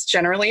 It's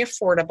generally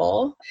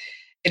affordable.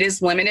 It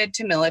is limited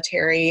to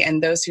military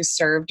and those who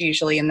served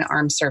usually in the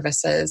armed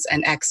services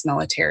and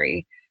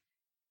ex-military.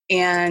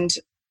 And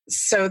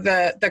so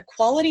the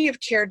quality of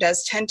care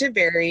does tend to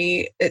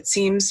vary, it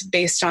seems,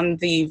 based on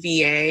the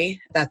VA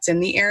that's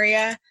in the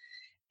area.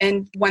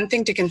 And one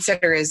thing to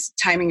consider is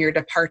timing your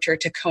departure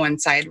to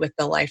coincide with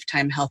the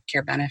lifetime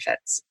healthcare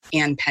benefits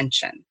and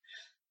pension.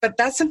 But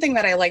that's something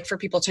that I like for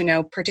people to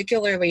know,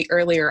 particularly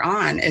earlier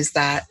on, is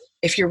that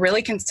if you're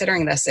really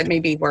considering this, it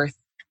may be worth,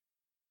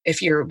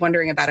 if you're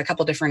wondering about a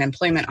couple different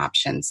employment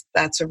options,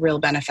 that's a real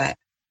benefit.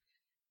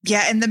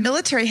 Yeah, and the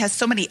military has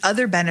so many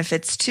other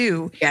benefits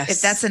too. Yes.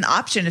 If that's an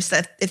option, if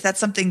that's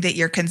something that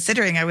you're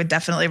considering, I would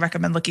definitely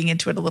recommend looking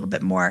into it a little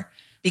bit more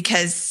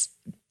because,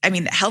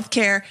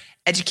 healthcare,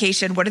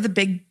 education, what are the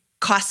big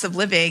costs of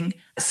living?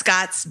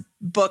 Scott's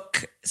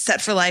book,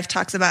 Set for Life,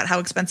 talks about how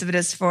expensive it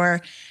is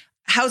for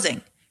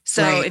housing.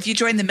 So If you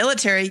join the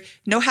military,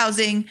 no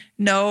housing,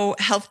 no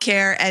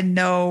healthcare, and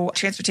no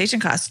transportation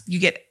costs. You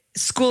get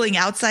schooling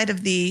outside of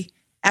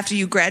after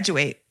you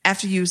graduate.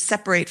 After you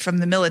separate from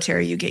the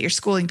military, you get your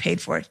schooling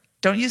paid for.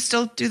 Don't you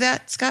still do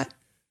that, Scott?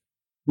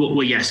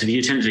 Well, yes. If you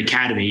attend an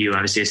academy, you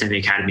obviously attend the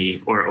academy,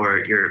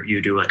 or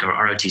you do like a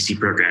ROTC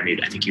program.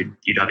 I think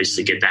you'd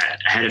obviously get that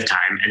ahead of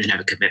time and then have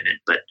a commitment.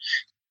 But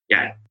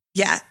yeah.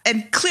 Yeah,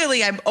 and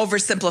clearly I'm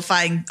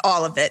oversimplifying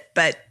all of it,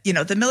 but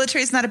the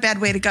military is not a bad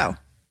way to go.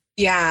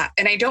 Yeah.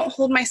 And I don't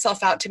hold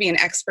myself out to be an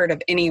expert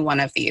of any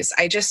one of these.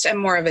 I just am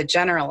more of a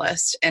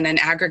generalist and an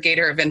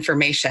aggregator of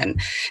information.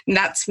 And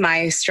that's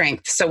my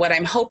strength. So what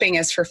I'm hoping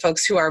is for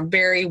folks who are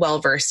very well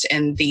versed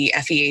in the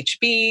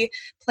FEHB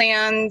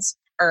plans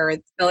or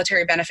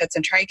military benefits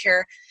and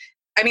TRICARE.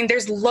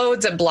 There's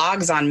loads of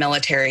blogs on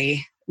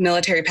military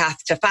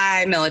path to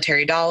FI,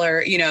 military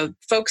dollar,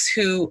 folks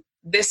who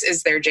this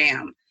is their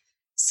jam.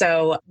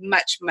 So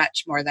much,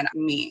 much more than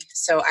me.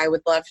 So I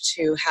would love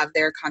to have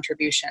their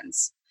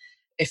contributions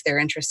if they're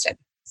interested.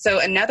 So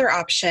another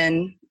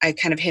option I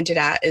kind of hinted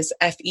at is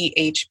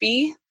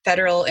FEHB,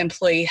 Federal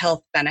Employee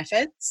Health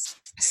Benefits.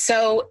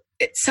 So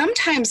it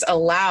sometimes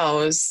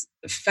allows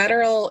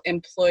federal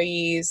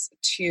employees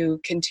to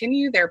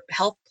continue their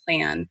health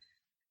plan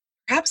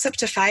perhaps up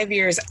to 5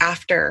 years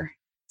after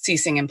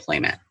ceasing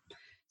employment.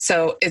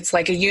 So it's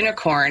like a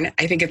unicorn.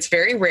 I think it's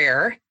very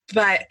rare,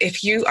 But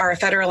if you are a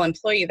federal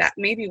employee, that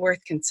may be worth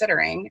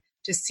considering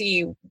to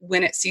see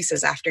when it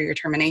ceases after your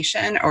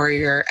termination or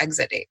your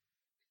exit date.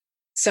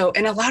 So,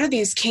 and a lot of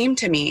these came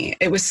to me.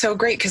 It was so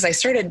great because I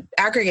started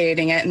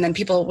aggregating it, and then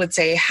people would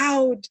say,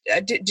 how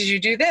did you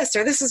do this?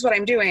 Or this is what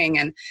I'm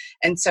doing.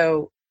 And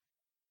so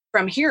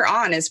from here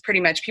on is pretty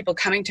much people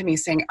coming to me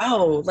saying,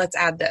 oh, let's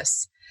add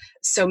this.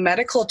 So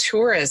medical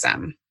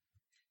tourism.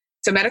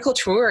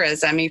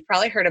 You've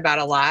probably heard about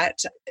a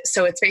lot.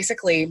 So it's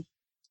basically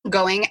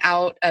going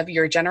out of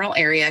your general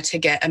area to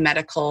get a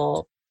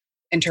medical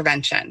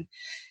intervention.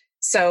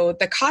 So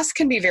the cost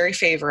can be very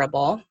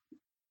favorable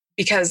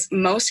because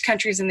most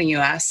countries in the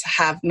US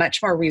have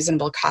much more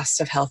reasonable costs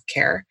of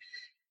healthcare.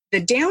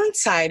 The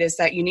downside is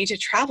that you need to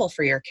travel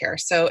for your care.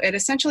 So it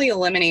essentially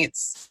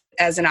eliminates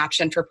as an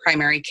option for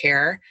primary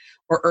care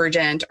or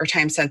urgent or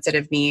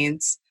time-sensitive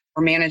needs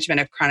or management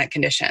of chronic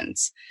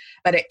conditions.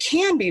 But it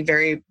can be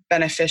very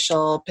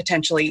beneficial,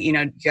 potentially, you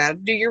got to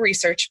do your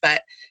research,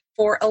 but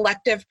for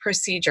elective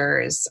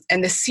procedures.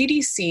 And the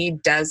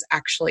CDC does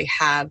actually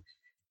have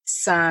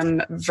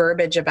some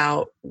verbiage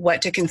about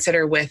what to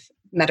consider with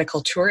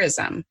medical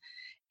tourism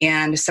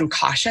and some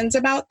cautions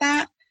about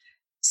that.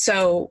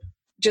 So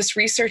just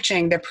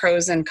researching the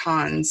pros and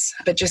cons,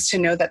 but just to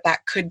know that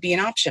that could be an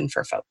option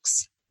for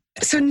folks.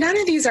 So none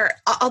of these are,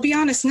 I'll be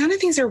honest, none of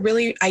these are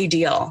really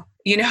ideal,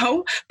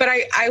 but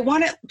I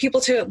want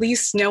people to at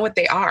least know what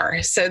they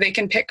are so they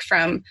can pick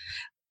from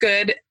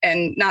good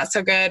and not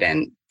so good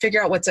and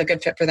figure out what's a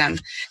good fit for them.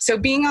 So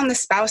being on the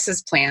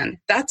spouse's plan,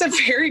 that's a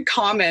very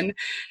common.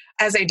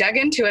 As I dug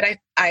into it,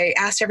 I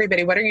asked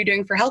everybody, what are you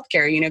doing for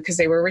healthcare? Because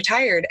they were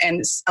retired,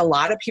 and a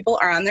lot of people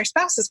are on their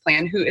spouse's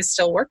plan who is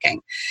still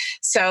working.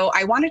 So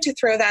I wanted to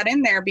throw that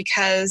in there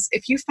because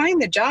if you find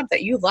the job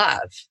that you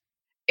love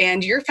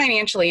and you're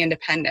financially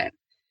independent,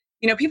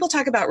 people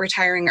talk about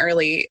retiring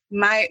early.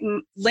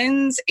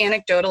 Lynn's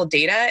anecdotal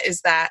data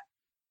is that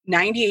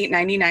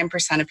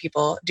 99% of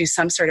people do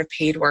some sort of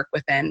paid work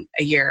within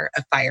a year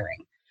of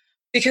firing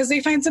because they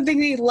find something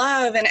they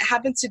love and it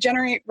happens to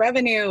generate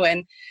revenue.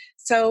 And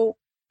so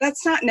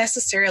that's not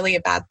necessarily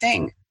a bad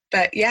thing.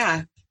 But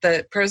yeah,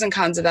 the pros and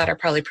cons of that are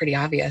probably pretty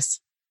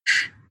obvious.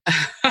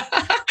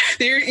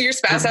 Your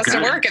spouse has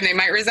to work and they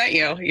might resent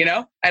you,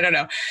 I don't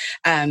know.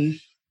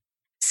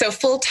 So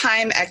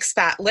full-time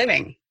expat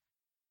living.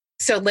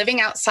 So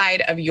living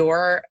outside of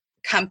your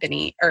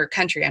country,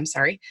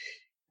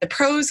 the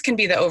pros can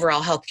be the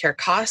overall healthcare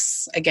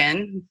costs.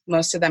 Again,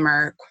 most of them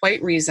are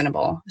quite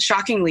reasonable,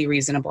 shockingly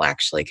reasonable,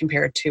 actually,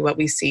 compared to what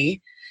we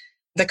see.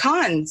 The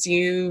cons,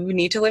 you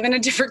need to live in a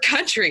different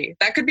country.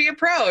 That could be a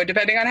pro,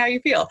 depending on how you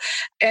feel.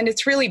 And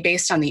it's really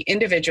based on the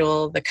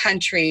individual, the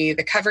country,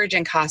 the coverage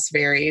and cost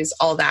varies,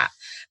 all that.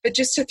 But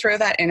just to throw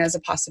that in as a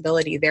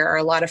possibility, there are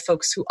a lot of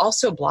folks who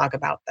also blog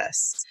about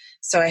this.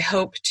 So I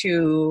hope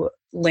to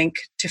link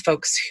to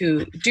folks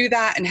who do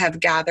that and have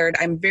gathered.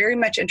 I'm very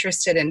much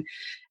interested in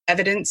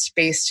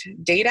evidence-based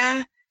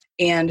data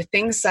and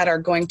things that are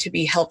going to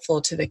be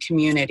helpful to the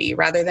community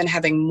rather than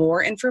having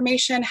more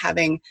information,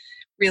 having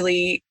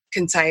really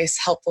concise,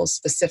 helpful,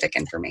 specific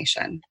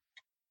information.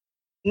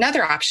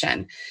 Another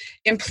option,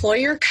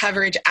 employer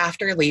coverage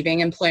after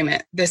leaving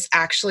employment. This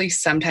actually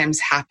sometimes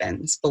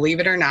happens, believe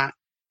it or not.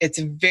 It's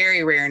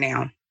very rare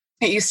now.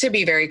 It used to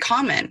be very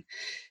common,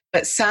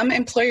 but some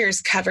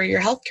employers cover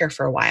your healthcare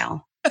for a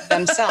while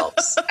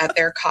themselves at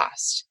their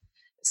cost.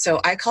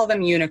 So I call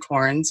them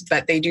unicorns,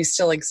 but they do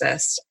still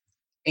exist.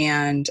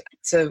 And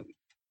so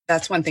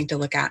that's one thing to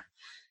look at.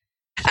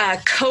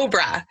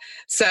 COBRA.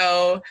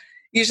 So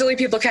usually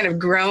people kind of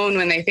groan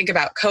when they think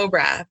about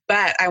COBRA,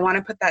 but I want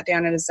to put that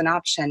down as an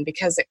option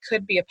because it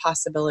could be a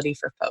possibility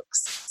for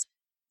folks.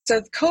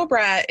 So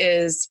COBRA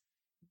is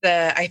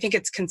I think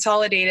it's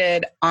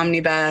Consolidated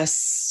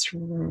Omnibus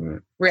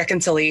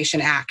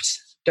Reconciliation Act.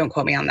 Don't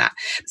quote me on that.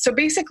 So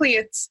basically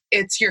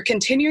it's you're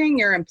continuing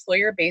your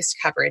employer-based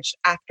coverage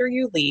after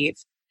you leave,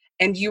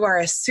 and you are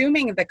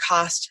assuming the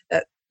cost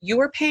that you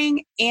were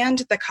paying and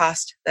the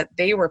cost that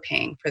they were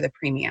paying for the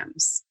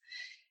premiums.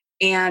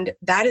 And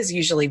that is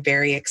usually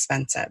very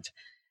expensive.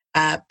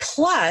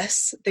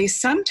 Plus, they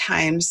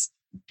sometimes,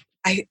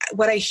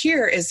 what I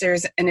hear is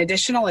there's an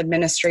additional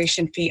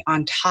administration fee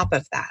on top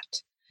of that.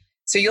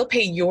 So you'll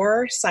pay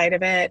your side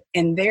of it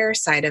and their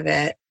side of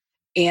it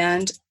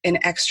and an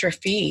extra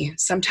fee.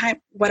 Sometimes,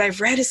 what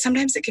I've read is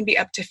sometimes it can be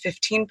up to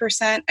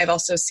 15%. I've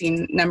also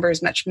seen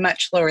numbers much,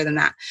 much lower than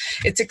that.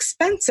 It's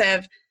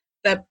expensive.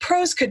 The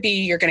pros could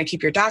be you're going to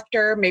keep your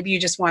doctor. Maybe you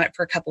just want it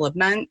for a couple of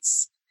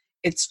months.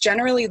 It's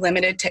generally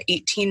limited to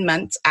 18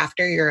 months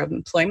after your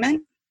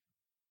employment.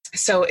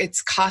 So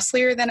it's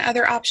costlier than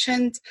other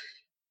options,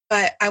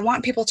 but I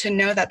want people to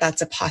know that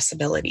that's a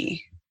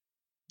possibility.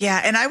 Yeah.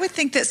 And I would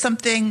think that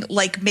something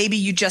like maybe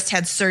you just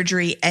had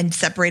surgery and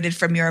separated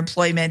from your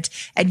employment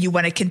and you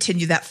want to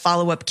continue that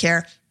follow-up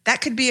care, that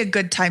could be a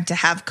good time to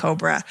have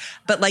COBRA.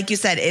 But like you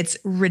said, it's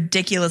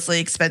ridiculously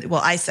expensive.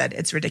 Well, I said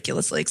it's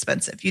ridiculously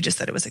expensive. You just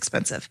said it was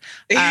expensive.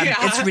 Yeah.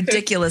 It's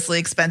ridiculously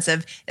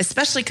expensive,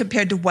 especially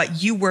compared to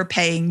what you were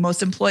paying.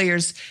 Most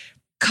employers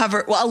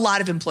a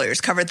lot of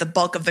employers cover the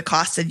bulk of the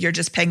cost and you're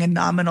just paying a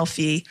nominal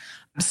fee.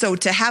 So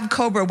to have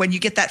COBRA, when you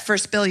get that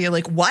first bill, you're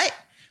like, what?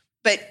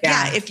 But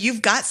yeah, if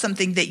you've got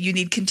something that you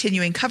need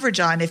continuing coverage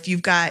on, if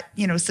you've got,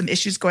 some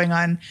issues going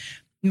on,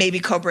 maybe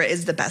COBRA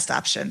is the best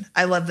option.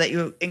 I love that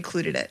you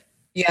included it.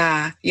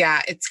 Yeah.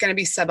 It's going to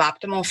be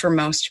suboptimal for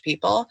most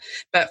people.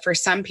 But for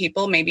some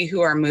people, maybe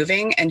who are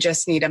moving and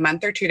just need a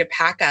month or two to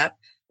pack up,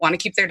 want to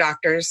keep their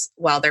doctors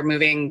while they're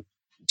moving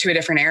to a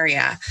different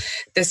area,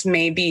 this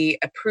may be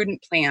a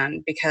prudent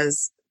plan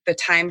because the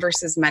time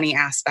versus money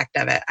aspect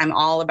of it, I'm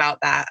all about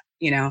that,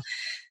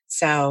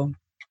 So,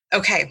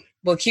 okay,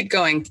 we'll keep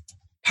going.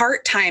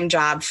 Part-time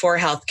job for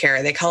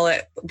healthcare. They call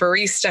it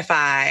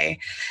Baristify.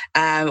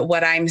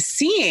 What I'm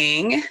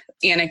seeing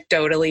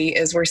anecdotally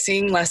is we're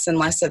seeing less and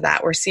less of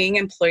that. We're seeing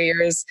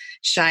employers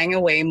shying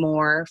away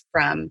more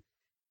from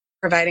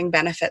providing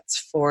benefits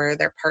for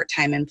their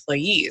part-time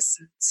employees.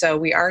 So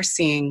we are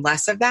seeing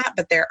less of that,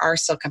 but there are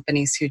still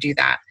companies who do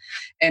that.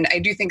 And I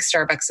do think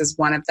Starbucks is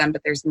one of them,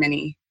 but there's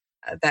many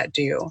that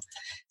do.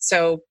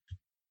 So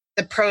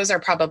the pros are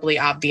probably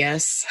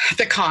obvious.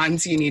 The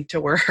cons, you need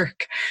to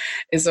work,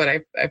 is what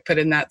I put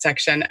in that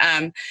section.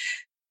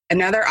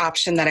 Another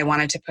option that I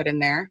wanted to put in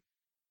there,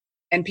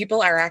 and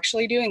people are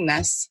actually doing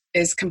this,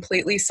 is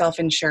completely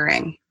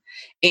self-insuring,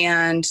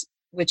 and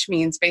which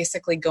means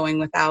basically going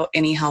without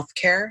any health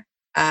care.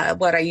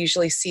 What I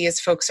usually see is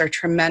folks are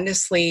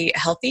tremendously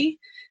healthy.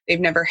 They've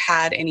never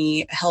had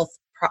any health.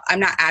 I'm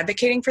not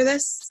advocating for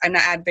this. I'm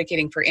not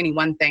advocating for any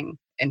one thing,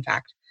 in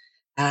fact.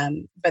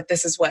 But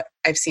this is what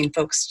I've seen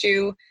folks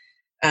do,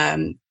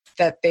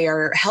 that they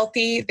are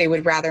healthy. They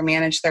would rather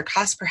manage their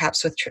costs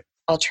perhaps with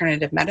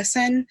alternative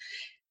medicine.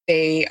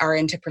 They are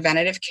into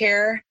preventative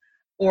care.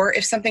 Or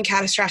if something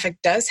catastrophic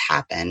does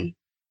happen,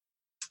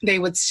 they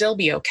would still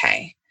be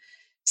okay.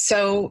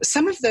 So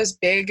some of those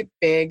big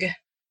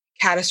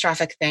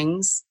catastrophic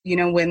things,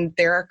 when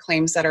there are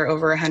claims that are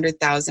over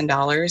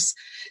 $100,000,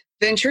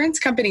 the insurance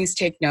companies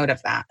take note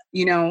of that,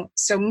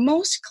 So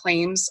most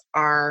claims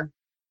are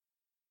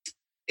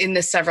in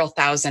the several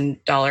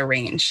 $1,000s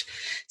range.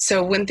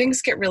 So when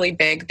things get really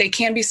big, they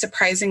can be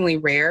surprisingly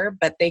rare,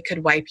 but they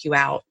could wipe you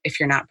out if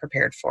you're not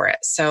prepared for it.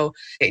 So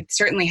they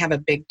certainly have a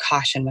big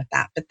caution with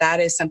that, but that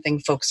is something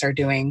folks are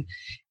doing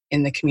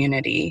in the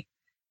community.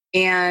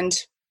 And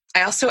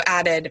I also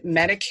added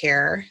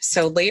Medicare.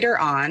 So later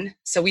on,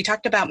 we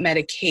talked about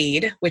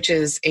Medicaid, which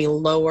is a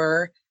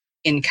lower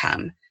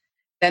income.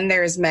 Then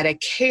there's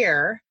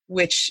Medicare,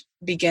 which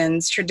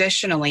begins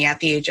traditionally at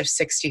the age of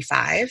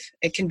 65.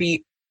 It can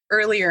be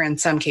earlier in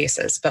some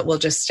cases, but we'll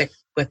just stick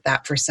with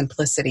that for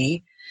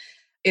simplicity.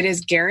 It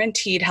is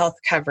guaranteed health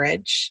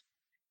coverage,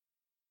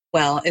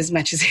 well, as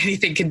much as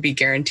anything can be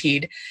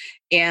guaranteed,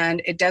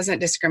 and it doesn't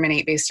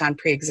discriminate based on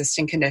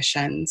pre-existing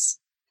conditions.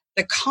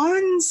 The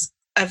cons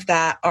of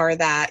that are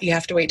that you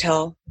have to wait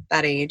till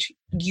that age,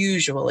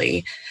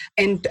 usually.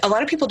 And a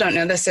lot of people don't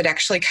know this. It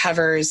actually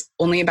covers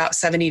only about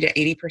 70 to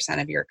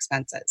 80% of your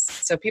expenses.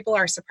 So people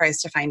are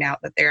surprised to find out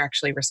that they're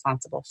actually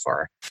responsible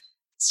for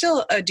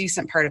still a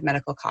decent part of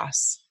medical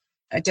costs.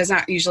 It does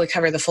not usually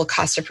cover the full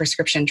cost of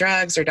prescription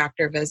drugs or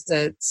doctor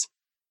visits.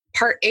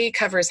 Part A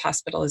covers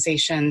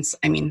hospitalizations.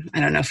 I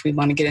don't know if we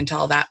want to get into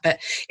all that, but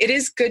it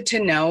is good to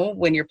know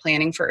when you're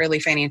planning for early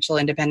financial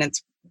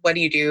independence, what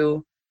do you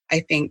do?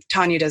 I think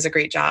Tanya does a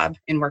great job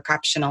in Work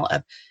Optional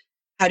of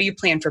how do you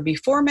plan for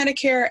before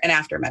Medicare and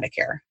after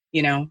Medicare,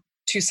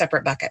 two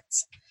separate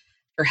buckets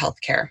for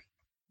healthcare.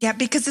 Yeah,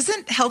 because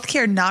isn't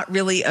healthcare not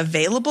really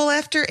available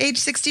after age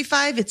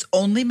 65? It's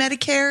only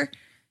Medicare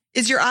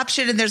is your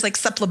option. And there's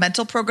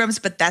supplemental programs,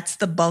 but that's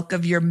the bulk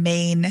of your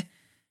main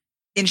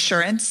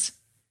insurance.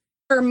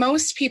 For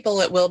most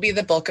people, it will be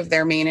the bulk of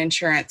their main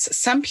insurance.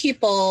 Some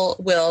people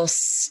will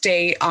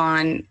stay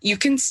on, you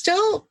can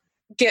still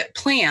get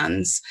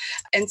plans,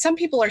 and some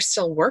people are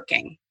still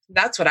working.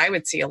 That's what I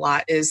would see a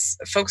lot is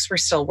folks were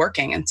still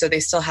working. And so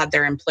they still had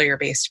their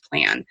employer-based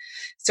plan.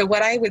 So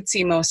what I would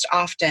see most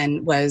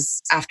often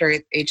was after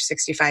age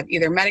 65,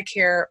 either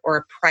Medicare or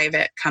a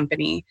private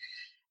company.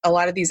 A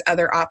lot of these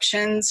other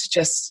options,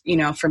 just,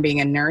 from being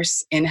a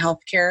nurse in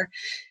healthcare,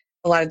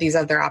 a lot of these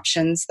other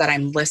options that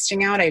I'm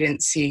listing out, I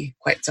didn't see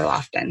quite so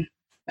often.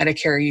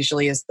 Medicare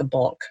usually is the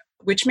bulk,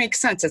 which makes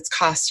sense. It's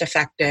cost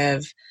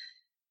effective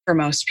for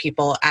most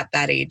people at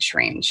that age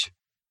range.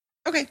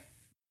 Okay.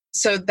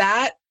 So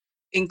that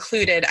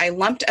included, I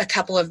lumped a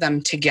couple of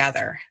them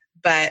together,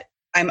 but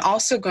I'm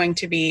also going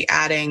to be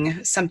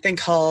adding something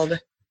called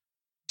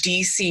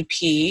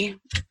DCP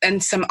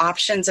and some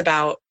options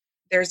about,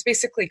 there's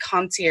basically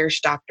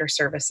concierge doctor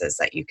services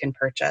that you can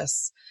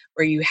purchase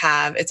where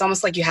it's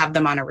almost like you have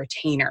them on a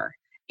retainer.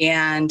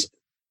 And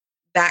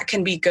that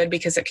can be good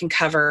because it can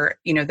cover,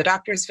 the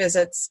doctor's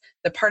visits.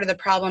 The part of the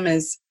problem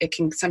is it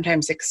can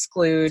sometimes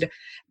exclude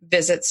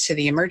visits to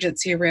the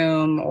emergency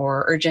room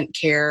or urgent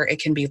care.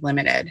 It can be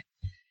limited.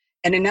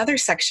 And another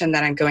section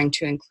that I'm going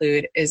to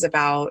include is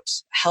about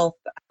health,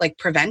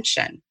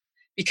 prevention,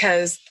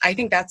 because I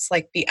think that's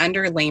the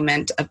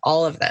underlayment of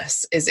all of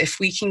this is if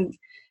we can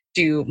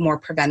do more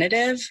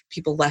preventative,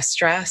 people less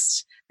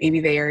stressed, maybe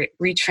they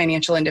reach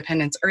financial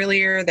independence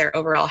earlier, they're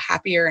overall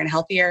happier and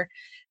healthier,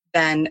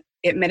 then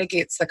it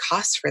mitigates the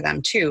cost for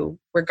them too,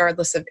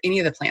 regardless of any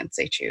of the plans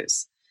they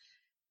choose.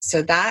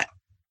 So that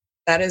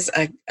is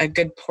a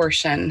good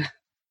portion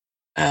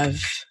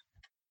of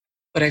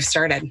what I've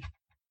started.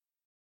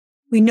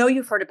 We know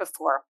you've heard it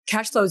before.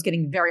 Cash flow is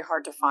getting very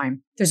hard to find.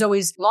 There's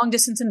always long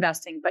distance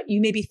investing, but you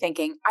may be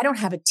thinking, I don't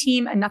have a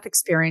team, enough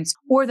experience,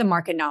 or the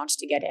market knowledge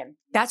to get in.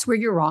 That's where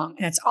you're wrong.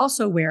 And it's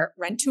also where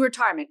Rent to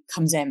Retirement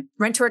comes in.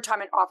 Rent to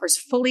Retirement offers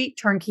fully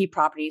turnkey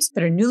properties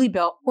that are newly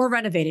built or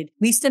renovated,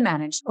 leased and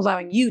managed,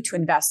 allowing you to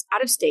invest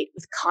out of state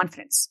with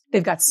confidence.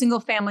 They've got single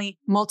family,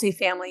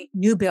 multifamily,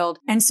 new build,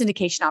 and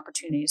syndication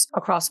opportunities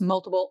across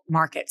multiple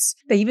markets.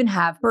 They even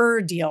have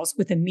BRRRR deals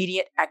with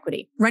immediate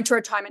equity. Rent to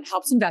Retirement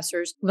helps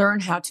investors learn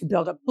how to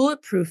build a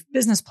bulletproof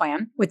business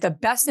plan with the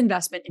best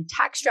investment and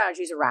tax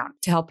strategies around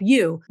to help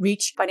you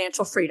reach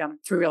financial freedom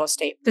through real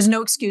estate. There's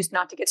no excuse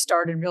not to get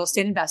started in real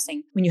estate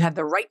investing when you have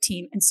the right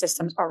team and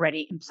systems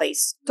already in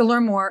place. To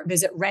learn more,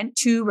 visit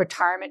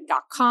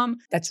rent2retirement.com.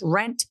 That's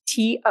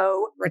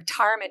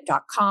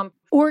rent2retirement.com.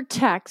 Or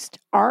text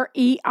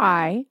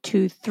REI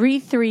to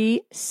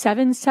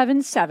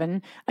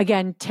 33777.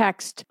 Again,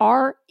 text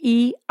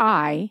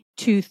REI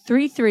to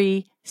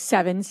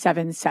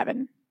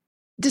 33777.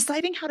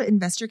 Deciding how to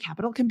invest your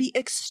capital can be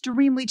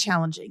extremely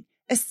challenging,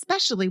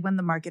 especially when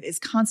the market is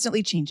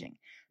constantly changing.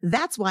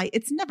 That's why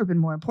it's never been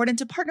more important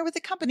to partner with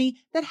a company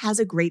that has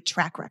a great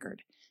track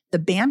record. The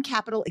BAM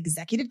Capital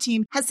executive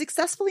team has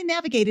successfully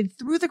navigated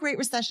through the Great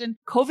Recession,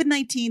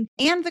 COVID-19,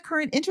 and the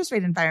current interest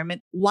rate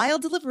environment while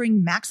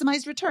delivering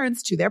maximized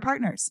returns to their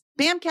partners.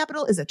 BAM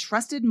Capital is a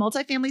trusted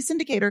multifamily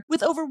syndicator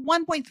with over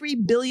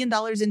 $1.3 billion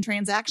in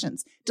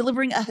transactions,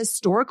 delivering a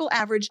historical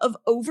average of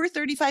over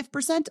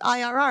 35%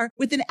 IRR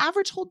with an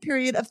average hold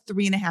period of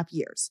 3.5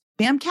 years.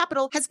 BAM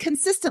Capital has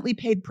consistently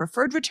paid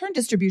preferred return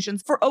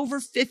distributions for over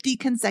 50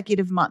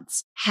 consecutive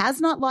months, has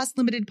not lost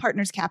limited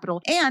partners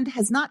capital, and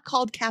has not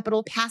called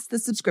capital past the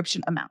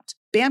subscription amount.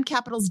 BAM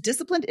Capital's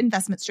disciplined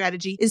investment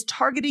strategy is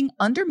targeting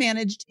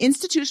undermanaged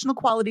institutional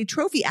quality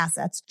trophy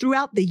assets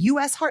throughout the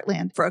U.S.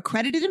 heartland for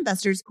accredited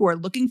investors who are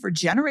looking for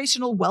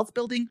generational wealth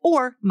building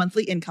or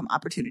monthly income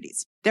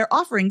opportunities. Their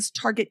offerings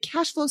target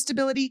cash flow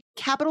stability,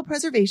 capital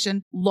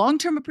preservation,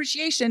 long-term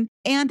appreciation,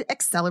 and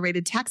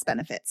accelerated tax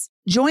benefits.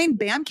 Join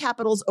BAM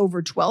Capital's over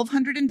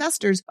 1,200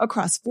 investors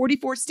across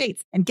 44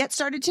 states and get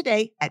started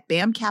today at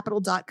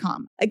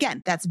bamcapital.com.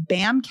 Again, that's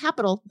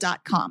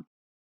bamcapital.com.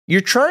 You're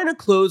trying to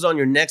close on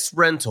your next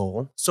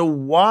rental, so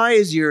why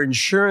is your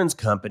insurance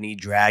company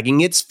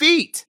dragging its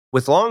feet?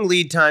 With long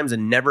lead times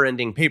and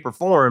never-ending paper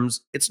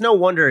forms, it's no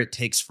wonder it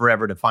takes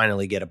forever to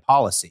finally get a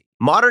policy.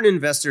 Modern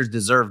investors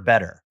deserve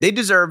better. They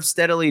deserve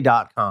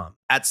Steadily.com.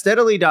 At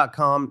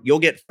Steadily.com, you'll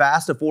get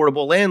fast,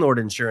 affordable landlord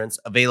insurance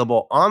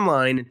available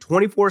online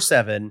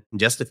 24/7 in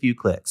just a few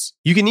clicks.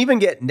 You can even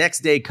get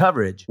next-day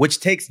coverage, which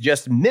takes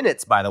just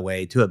minutes, by the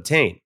way, to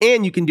obtain.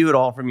 And you can do it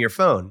all from your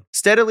phone.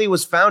 Steadily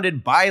was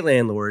founded by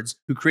landlords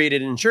who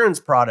created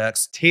insurance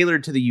products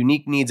tailored to the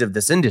unique needs of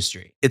this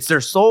industry. It's their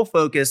sole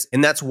focus,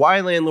 and that's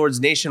why landlords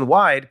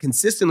nationwide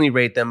consistently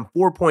rate them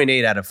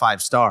 4.8 out of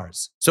 5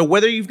 stars. So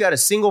whether you've got a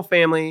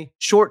single-family,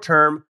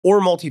 short-term, or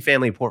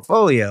multifamily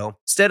portfolio,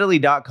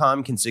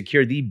 Steadily.com can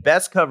secure the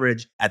best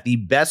coverage at the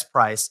best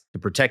price to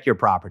protect your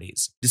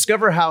properties.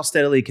 Discover how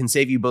Steadily can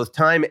save you both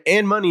time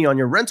and money on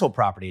your rental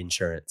property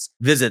insurance.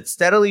 Visit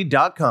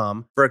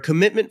Steadily.com for a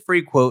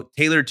commitment-free quote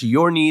tailored to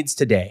your needs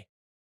today.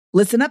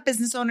 Listen up,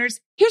 business owners.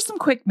 Here's some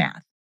quick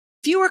math.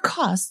 Fewer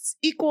costs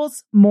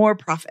equals more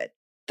profit.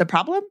 The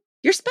problem?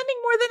 You're spending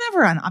more than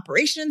ever on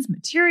operations,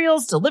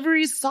 materials,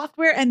 deliveries,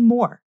 software, and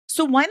more.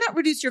 So why not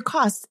reduce your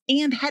costs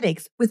and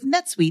headaches with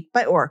NetSuite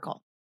by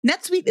Oracle?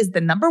 NetSuite is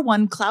the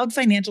 #1 cloud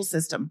financial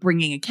system,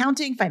 bringing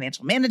accounting,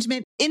 financial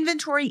management,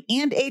 inventory,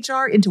 and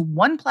HR into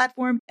one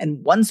platform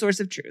and one source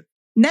of truth.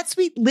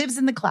 NetSuite lives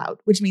in the cloud,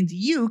 which means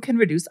you can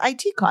reduce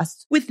IT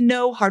costs with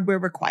no hardware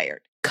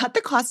required. Cut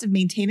the cost of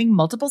maintaining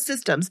multiple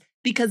systems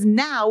because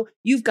now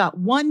you've got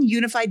one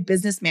unified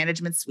business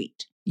management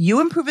suite.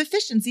 You improve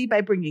efficiency by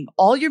bringing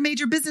all your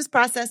major business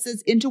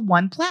processes into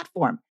one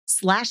platform,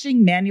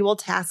 slashing manual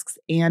tasks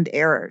and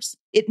errors.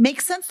 It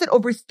makes sense that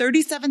over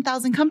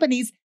 37,000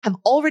 companies have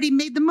already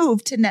made the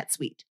move to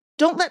NetSuite.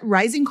 Don't let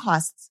rising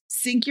costs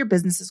sink your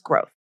business's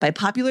growth. By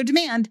popular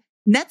demand,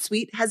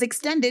 NetSuite has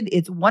extended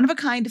its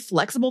one-of-a-kind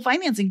flexible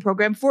financing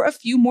program for a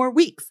few more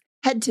weeks.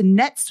 Head to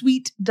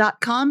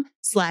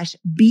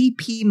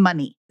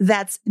netsuite.com/BPmoney.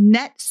 That's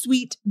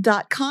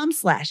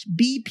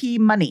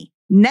netsuite.com/BPmoney.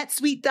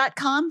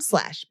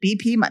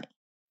 netsuite.com/BPmoney.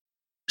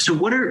 So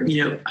what are,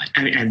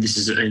 and this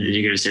is, you're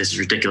going to say this is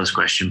a ridiculous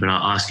question, but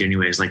I'll ask you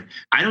anyways. Like,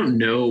 I don't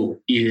know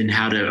even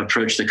how to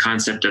approach the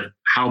concept of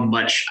how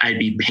much I'd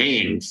be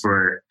paying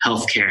for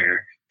healthcare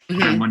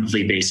on a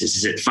monthly basis.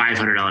 Is it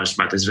 $500 a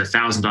month? Is it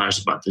 $1,000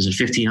 a month? Is it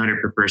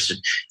 $1,500 per person?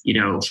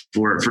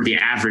 For the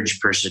average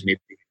person, maybe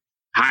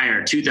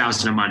higher,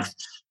 $2,000 a month.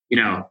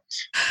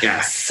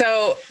 Yeah.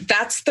 So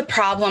that's the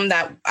problem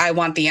that I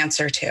want the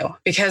answer to,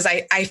 because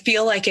I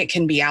feel like it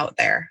can be out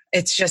there.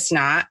 It's just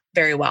not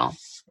very well.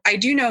 I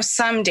do know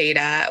some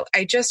data.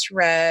 I just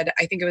read,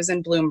 I think it was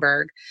in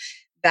Bloomberg,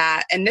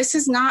 that, and this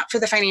is not for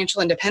the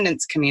financial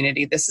independence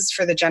community, this is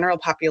for the general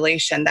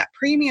population, that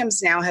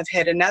premiums now have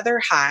hit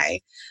another high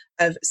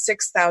of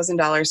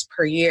 $6,000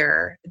 per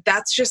year.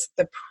 That's just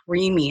the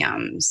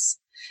premiums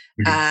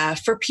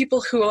for people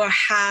who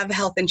have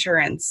health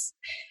insurance.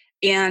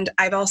 And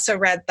I've also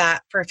read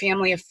that for a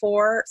family of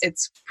 4,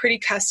 it's pretty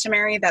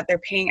customary that they're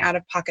paying out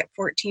of pocket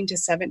 $14,000 to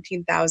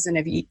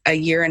 $17,000 a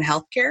year in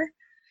healthcare.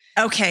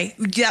 Okay,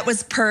 that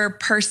was per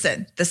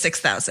person, the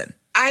 $6,000.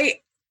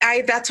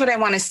 That's what I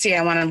want to see.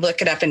 I want to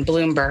look it up in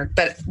Bloomberg.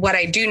 But what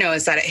I do know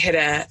is that it hit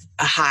a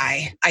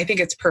high. I think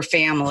it's per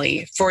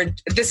family.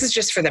 This is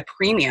just for the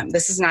premium.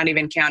 This is not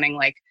even counting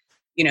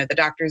the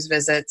doctor's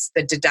visits,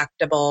 the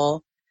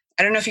deductible.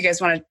 I don't know if you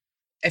guys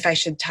if I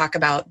should talk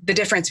about the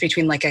difference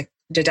between like a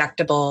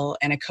deductible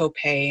and a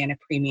copay and a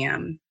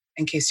premium,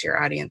 in case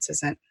your audience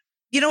isn't.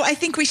 I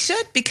think we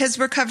should, because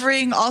we're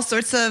covering all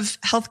sorts of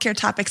healthcare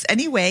topics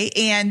anyway,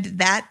 and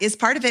that is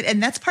part of it.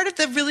 And that's part of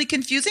the really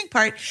confusing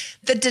part.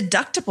 The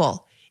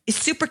deductible is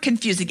super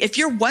confusing. If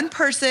you're one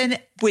person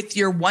with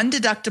your one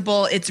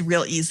deductible, it's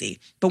real easy.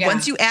 But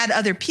once you add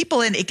other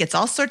people in, it gets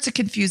all sorts of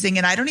confusing.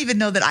 And I don't even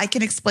know that I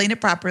can explain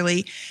it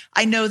properly.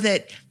 I know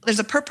that there's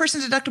a per person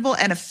deductible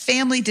and a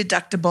family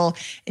deductible,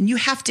 and you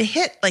have to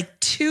hit like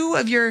 2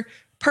 of your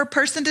per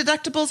person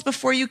deductibles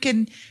before you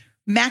can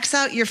max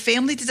out your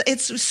family.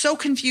 It's so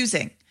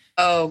confusing.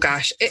 Oh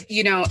gosh,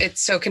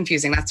 it's so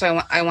confusing. That's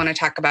why I want to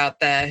talk about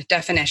the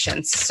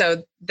definitions.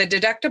 So the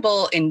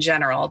deductible in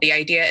general, the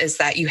idea is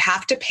that you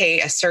have to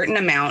pay a certain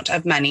amount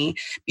of money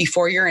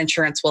before your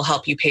insurance will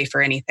help you pay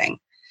for anything.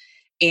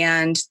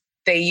 And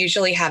they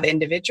usually have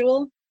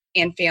individual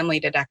and family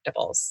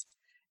deductibles.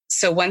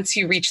 So once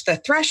you reach the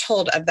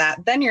threshold of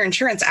that, then your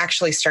insurance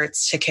actually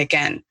starts to kick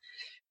in.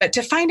 But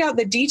to find out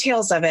the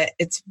details of it,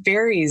 it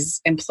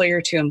varies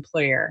employer to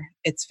employer.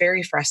 It's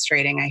very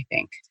frustrating, I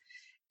think.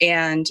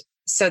 And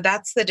so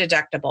that's the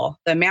deductible,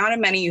 the amount of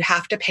money you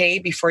have to pay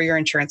before your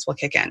insurance will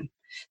kick in.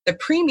 The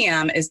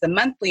premium is the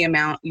monthly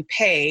amount you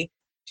pay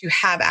to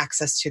have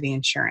access to the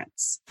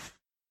insurance.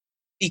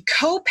 The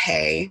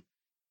copay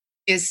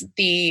is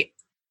the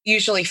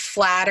usually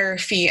flatter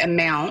fee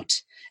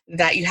amount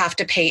that you have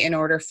to pay in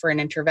order for an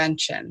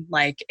intervention,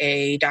 like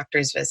a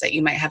doctor's visit.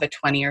 You might have a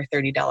 $20 or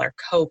 $30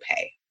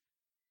 copay.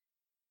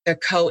 The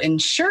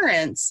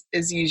co-insurance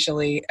is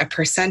usually a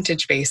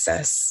percentage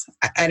basis.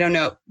 I don't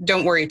know.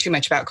 Don't worry too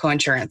much about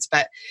co-insurance,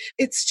 but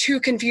it's too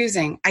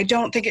confusing. I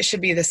don't think it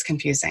should be this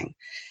confusing.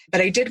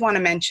 But I did want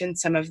to mention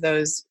some of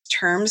those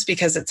terms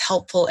because it's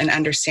helpful in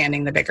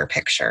understanding the bigger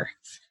picture.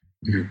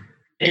 Mm-hmm.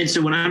 And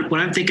so when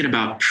I'm thinking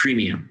about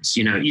premiums,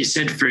 you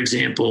said, for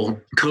example,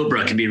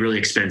 COBRA can be a really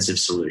expensive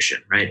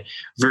solution, right?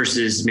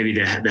 Versus maybe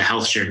the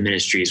health shared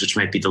ministries, which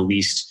might be the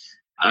least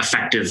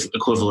effective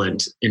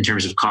equivalent in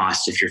terms of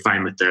cost, if you're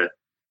fine with the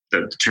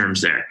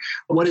terms there.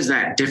 What does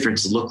that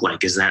difference look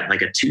like? Is that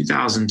like a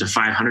 $2,000 to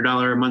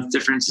 $500 a month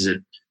difference? Is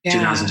it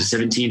 $2,000 to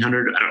 $1,700? I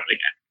don't know.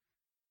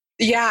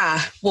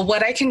 Yeah. Well,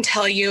 what I can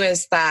tell you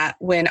is that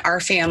when our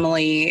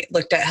family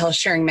looked at Health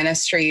Sharing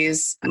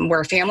Ministries,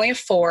 we're a family of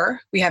 4.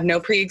 We have no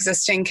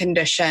pre-existing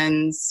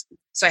conditions.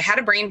 So I had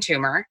a brain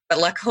tumor, but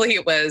luckily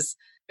it was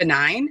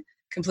benign,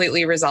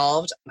 completely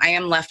resolved. I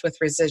am left with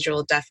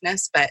residual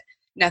deafness, but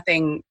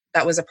nothing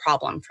that was a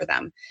problem for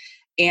them.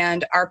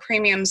 And our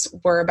premiums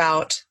were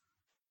about,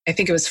 I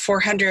think it was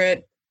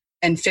 $450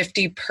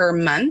 per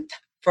month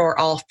for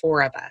all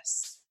 4 of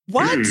us.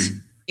 What?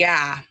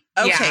 Yeah.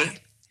 Okay. Yeah.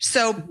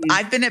 So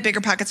I've been at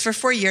Bigger Pockets for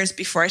 4 years.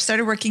 Before I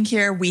started working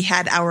here, we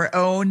had our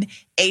own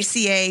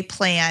ACA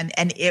plan,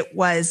 and it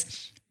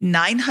was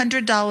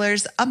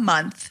 $900 a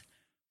month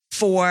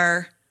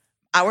for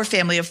our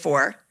family of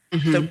 4.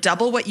 Mm-hmm. So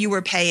double what you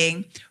were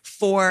paying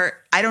for.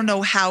 I don't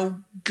know how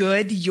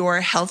good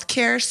your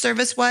healthcare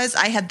service was.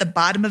 I had the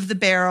bottom of the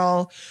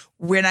barrel.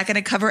 We're not going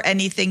to cover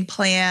anything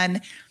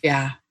plan.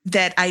 Yeah.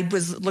 That I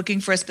was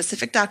looking for a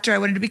specific doctor I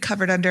wanted to be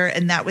covered under,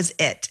 and that was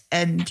it.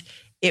 And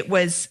it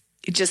was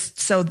just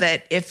so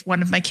that if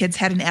one of my kids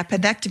had an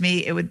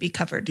appendectomy, it would be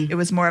covered. Mm-hmm. It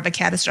was more of a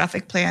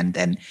catastrophic plan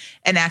than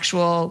an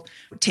actual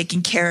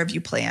taking care of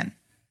you plan.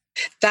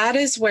 That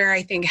is where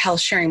I think Health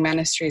Sharing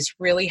Ministries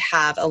really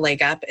have a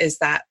leg up, is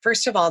that,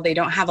 first of all, they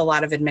don't have a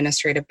lot of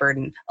administrative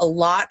burden. A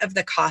lot of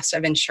the cost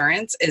of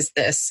insurance is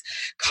this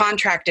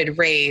contracted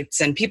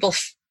rates and people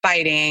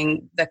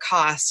fighting the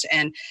cost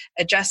and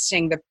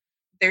adjusting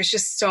there's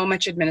just so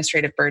much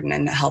administrative burden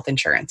in the health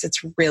insurance.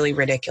 It's really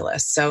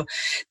ridiculous. So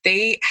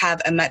they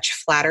have a much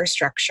flatter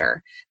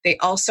structure. They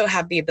also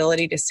have the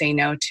ability to say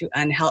no to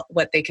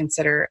what they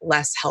consider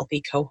less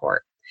healthy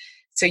cohort.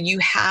 So you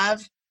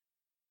have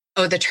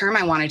the term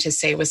I wanted to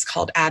say was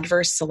called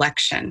adverse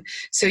selection.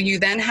 So you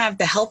then have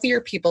the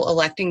healthier people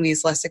electing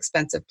these less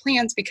expensive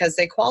plans because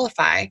they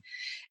qualify.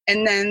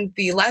 And then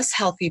the less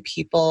healthy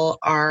people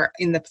are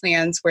in the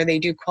plans where they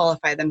do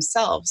qualify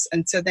themselves.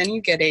 And so then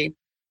you get a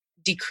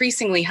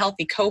decreasingly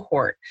healthy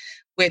cohort,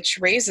 which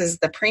raises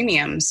the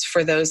premiums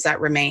for those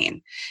that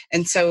remain.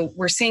 And so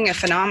we're seeing a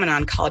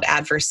phenomenon called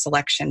adverse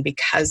selection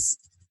because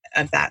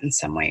of that in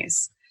some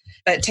ways.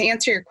 But to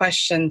answer your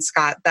question,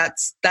 Scott,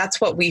 that's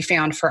what we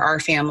found for our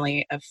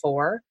family of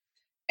 4.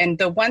 And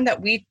the one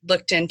that we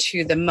looked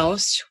into the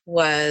most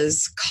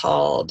was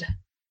called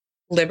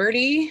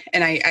Liberty.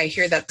 And I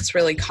hear that's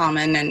really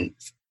common and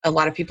a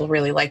lot of people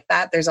really like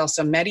that. There's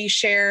also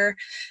MediShare,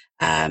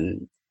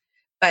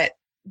 but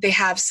they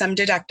have some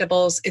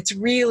deductibles. It's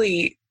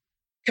really,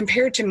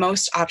 compared to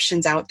most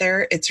options out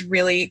there, it's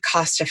really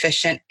cost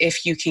efficient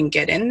if you can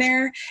get in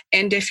there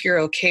and if you're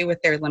okay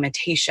with their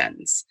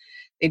limitations.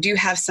 They do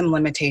have some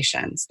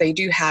limitations. They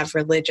do have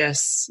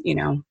religious,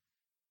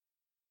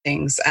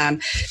 things.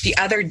 The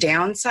other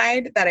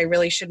downside that I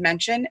really should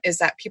mention is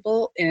that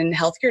people in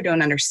healthcare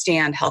don't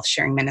understand health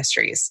sharing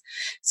ministries.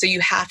 So you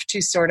have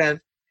to sort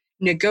of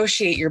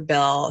negotiate your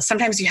bill.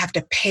 Sometimes you have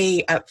to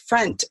pay up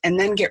front and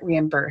then get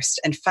reimbursed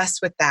and fuss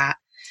with that.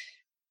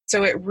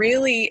 So it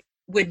really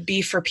would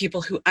be for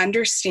people who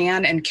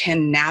understand and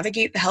can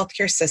navigate the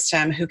healthcare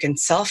system, who can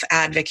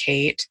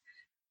self-advocate,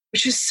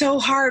 which is so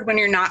hard when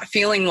you're not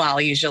feeling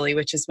well usually,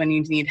 which is when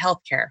you need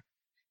healthcare.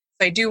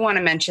 So I do want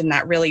to mention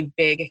that really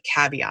big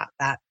caveat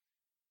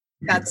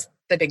that's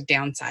the big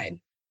downside.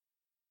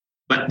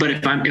 But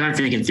if I'm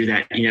thinking through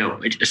that,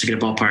 just to get a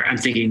ballpark, I'm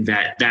thinking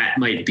that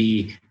might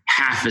be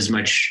half as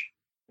much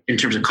in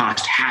terms of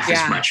cost,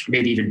 as much,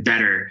 maybe even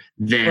better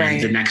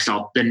than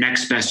the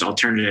next best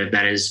alternative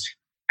that is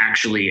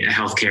actually a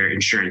healthcare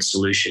insurance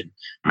solution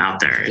out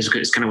there. Is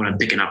kind of what I'm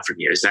picking up from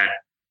you. Is that?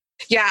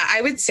 Yeah,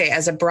 I would say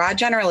as a broad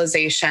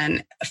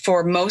generalization,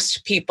 for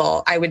most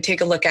people, I would take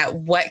a look at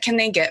what can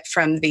they get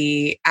from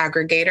the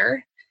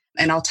aggregator.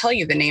 And I'll tell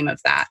you the name of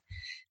that,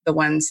 the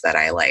ones that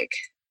I like.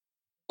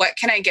 What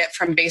can I get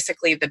from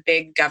basically the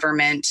big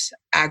government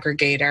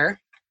aggregator,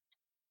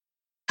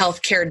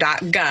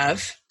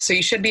 healthcare.gov. So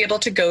you should be able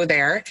to go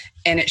there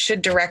and it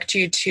should direct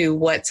you to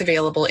what's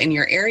available in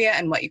your area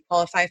and what you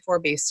qualify for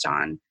based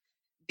on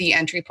the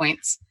entry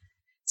points.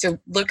 So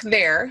look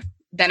there.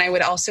 Then I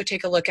would also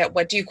take a look at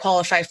what do you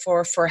qualify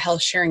for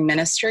health sharing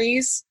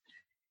ministries.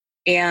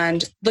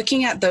 And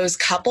looking at those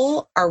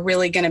couple are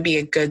really going to be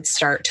a good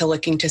start to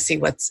looking to see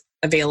what's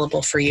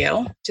available for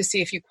you, to see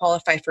if you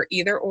qualify for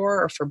either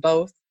or for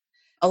both.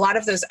 A lot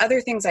of those other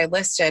things I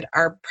listed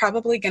are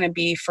probably going to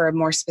be for a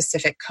more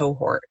specific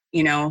cohort,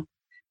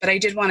 but I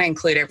did want to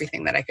include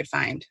everything that I could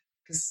find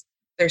because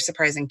they're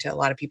surprising to a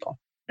lot of people.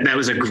 That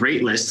was a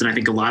great list. And I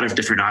think a lot of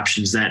different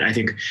options that I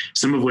think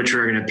some of which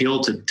are going to appeal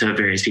to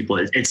various people.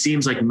 It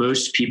seems like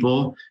most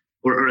people,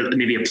 or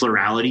maybe a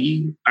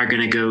plurality, are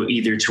going to go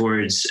either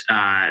towards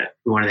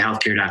one of the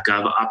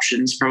healthcare.gov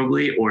options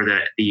probably, or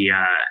the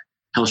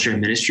health sharing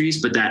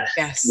ministries, but that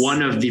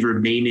one of the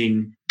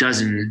remaining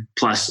dozen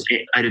plus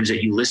items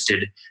that you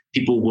listed,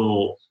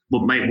 people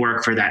might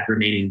work for that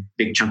remaining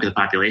big chunk of the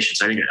population.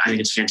 So I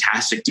think it's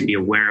fantastic to be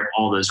aware of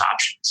all those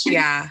options.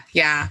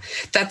 Yeah.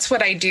 That's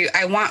what I do.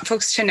 I want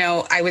folks to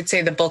know, I would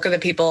say the bulk of the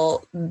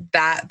people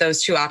that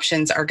those two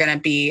options are going to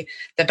be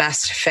the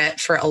best fit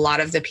for a lot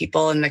of the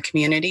people in the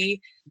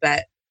community,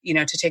 but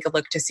to take a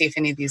look to see if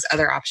any of these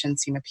other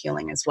options seem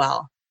appealing as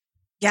well.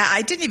 Yeah,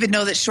 I didn't even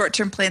know that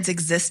short-term plans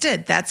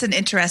existed. That's an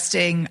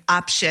interesting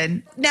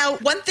option. Now,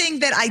 one thing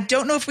that I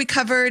don't know if we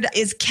covered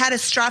is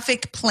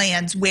catastrophic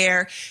plans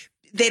where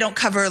they don't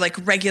cover like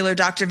regular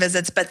doctor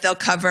visits, but they'll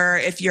cover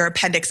if your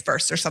appendix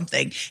bursts or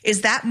something.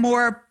 Is that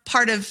more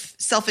part of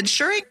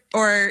self-insuring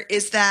or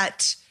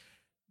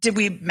did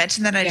we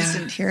mention that? I just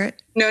didn't hear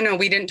it. No,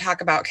 we didn't talk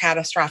about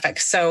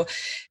catastrophic. So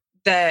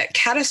the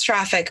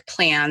catastrophic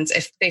plans,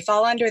 if they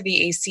fall under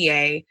the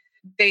ACA,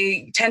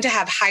 they tend to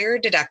have higher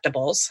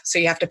deductibles. So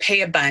you have to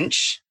pay a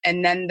bunch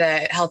and then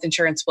the health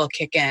insurance will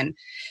kick in.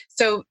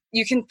 So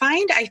you can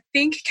find, I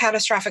think,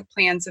 catastrophic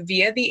plans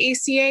via the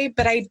ACA,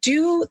 but I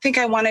do think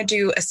I want to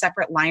do a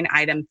separate line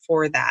item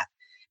for that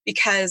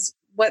because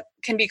what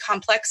can be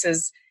complex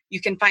is you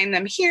can find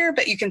them here,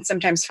 but you can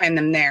sometimes find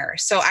them there.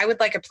 So I would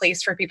like a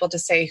place for people to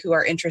say who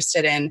are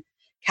interested in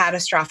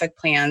catastrophic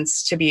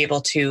plans to be able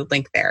to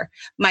link there.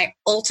 My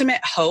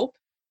ultimate hope,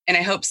 and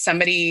I hope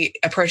somebody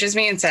approaches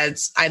me and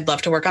says, I'd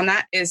love to work on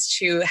that, is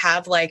to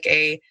have like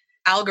a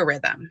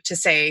algorithm to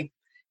say,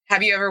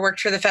 have you ever worked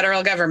for the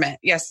federal government?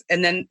 Yes.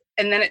 And then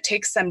it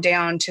takes them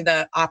down to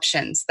the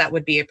options that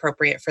would be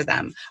appropriate for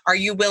them. Are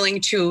you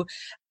willing to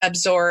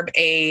absorb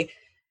a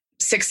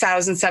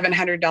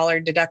 $6,700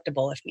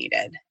 deductible if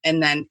needed?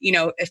 And then,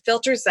 it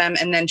filters them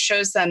and then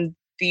shows them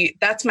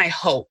that's my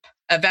hope.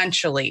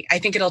 Eventually, I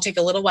think it'll take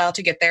a little while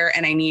to get there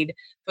and I need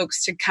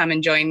folks to come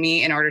and join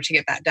me in order to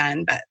get that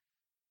done. But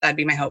that'd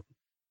be my hope.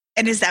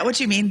 And is that what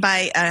you mean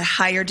by a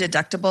higher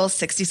deductible,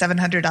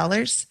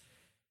 $6,700?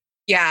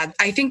 Yeah,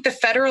 I think the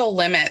federal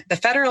limit,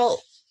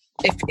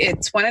 if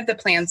it's one of the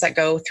plans that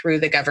go through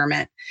the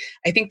government,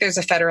 I think there's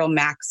a federal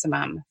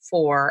maximum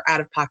for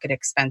out-of-pocket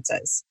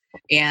expenses.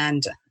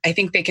 And I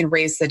think they can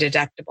raise the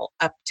deductible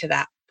up to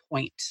that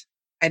point.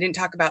 I didn't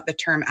talk about the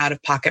term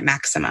out-of-pocket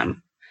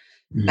maximum.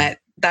 But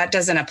that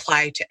doesn't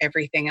apply to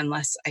everything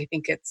unless I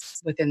think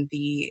it's within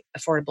the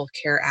Affordable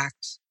Care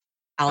Act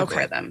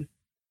algorithm. Okay.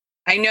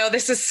 I know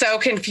this is so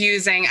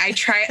confusing. I'm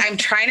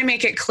trying to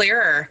make it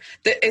clearer.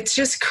 It's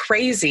just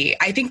crazy.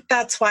 I think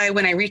that's why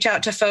when I reach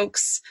out to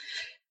folks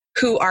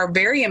who are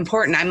very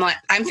important,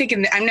 I'm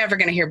thinking I'm never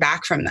going to hear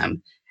back from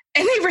them.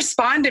 And they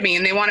respond to me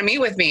and they want to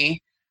meet with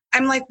me.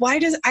 I'm like,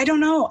 I don't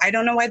know. I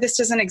don't know why this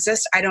doesn't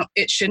exist.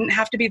 It shouldn't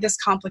have to be this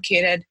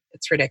complicated.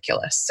 It's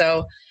ridiculous.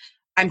 So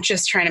I'm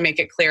just trying to make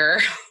it clearer.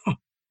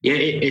 Yeah,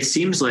 it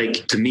seems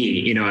like to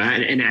me,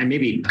 and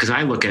maybe because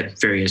I look at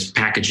various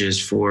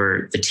packages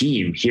for the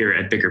team here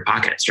at Bigger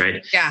Pockets,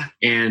 right? Yeah.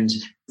 And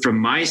from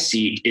my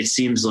seat, it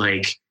seems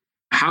like,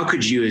 how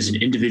could you as an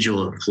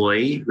individual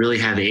employee really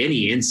have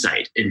any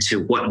insight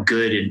into what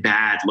good and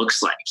bad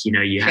looks like?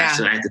 You have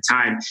to, at the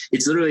time,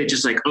 it's literally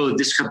just like, oh,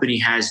 this company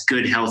has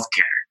good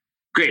healthcare.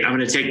 Great, I'm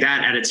going to take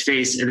that at its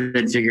face and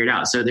then figure it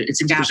out. So it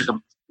seems like there's a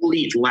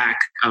complete lack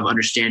of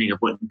understanding of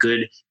what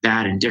good,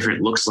 bad, and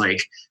different looks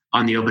like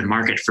on the open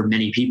market for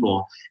many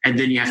people. And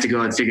then you have to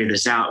go and figure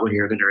this out when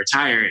you're going to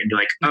retire and be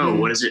like, oh,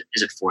 what is it?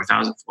 Is it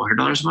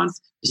 $4,400 a month?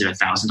 Is it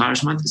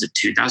 $1,000 a month? Is it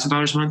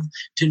 $2,000 a month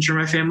to insure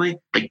my family?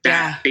 Like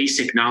that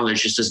basic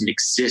knowledge just doesn't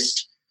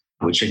exist,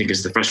 which I think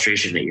is the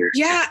frustration that you're.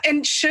 Yeah.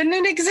 And shouldn't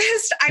it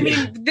exist? I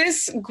mean,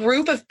 this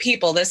group of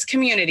people, this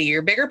community,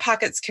 your Bigger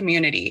Pockets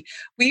community,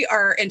 we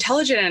are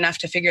intelligent enough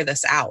to figure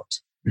this out.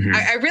 Mm-hmm.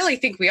 I really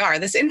think we are.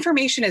 This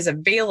information is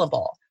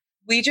available.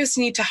 We just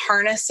need to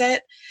harness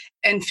it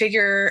and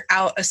figure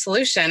out a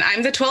solution.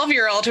 I'm the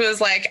 12-year-old who is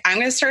like, I'm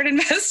going to start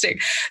investing.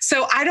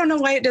 So I don't know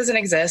why it doesn't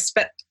exist,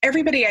 but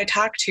everybody I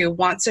talk to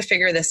wants to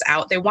figure this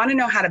out. They want to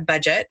know how to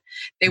budget.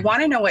 They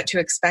want to know what to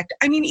expect.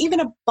 I mean, even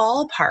a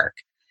ballpark.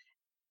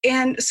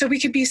 And so we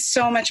could be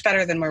so much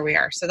better than where we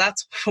are. So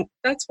that's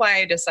why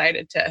I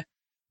decided to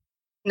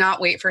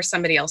not wait for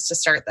somebody else to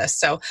start this.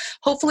 So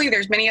hopefully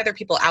there's many other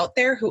people out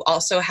there who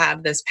also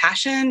have this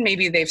passion.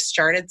 Maybe they've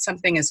started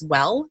something as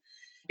well,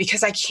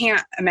 because I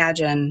can't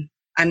imagine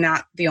I'm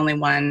not the only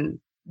one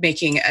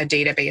making a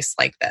database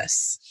like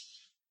this.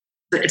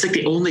 It's like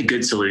the only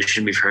good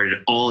solution we've heard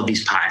in all of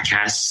these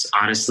podcasts,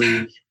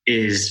 honestly,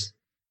 is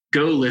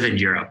go live in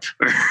Europe.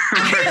 Go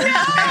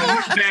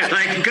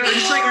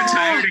just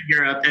retire to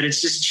Europe, and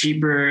it's just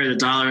cheaper. The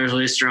dollar is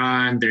really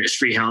strong. There's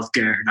free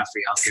healthcare, not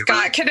free healthcare.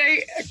 Scott, can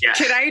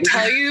I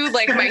tell you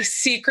my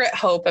secret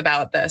hope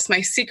about this?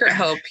 My secret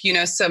hope,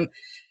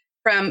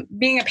 from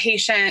being a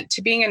patient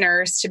to being a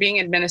nurse to being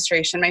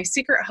administration, my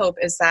secret hope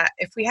is that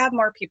if we have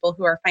more people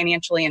who are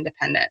financially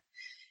independent,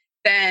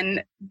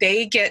 then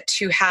they get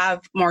to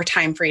have more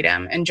time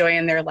freedom and joy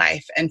in their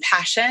life and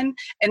passion,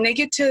 and they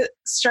get to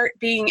start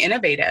being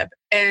innovative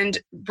and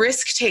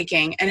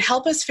risk-taking and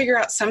help us figure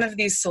out some of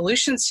these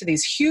solutions to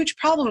these huge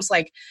problems.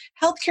 Like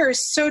healthcare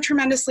is so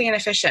tremendously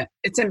inefficient.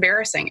 It's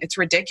embarrassing. It's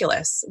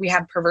ridiculous. We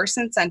have perverse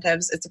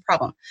incentives. It's a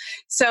problem.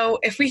 So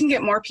if we can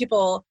get more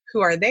people who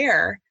are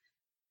there,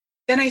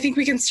 then I think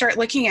we can start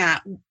looking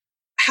at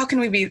how can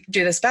we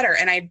do this better?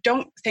 And I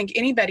don't think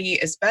anybody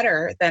is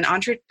better than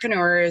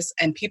entrepreneurs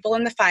and people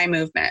in the FI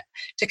movement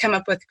to come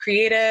up with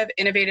creative,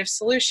 innovative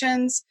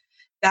solutions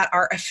that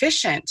are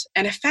efficient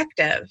and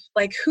effective.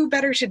 Like, who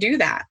better to do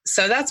that?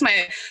 So that's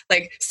my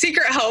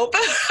secret hope.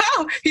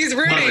 Oh, he's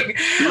rooting.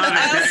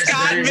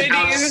 That is an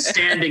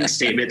outstanding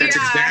statement. That's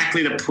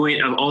exactly the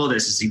point of all of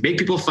this. Is you make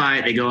people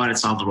fight, they go out and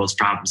solve the world's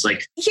problems.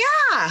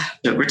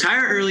 So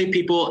retire early,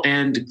 people,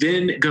 and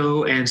then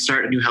go and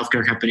start a new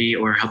healthcare company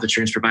or health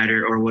insurance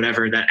provider or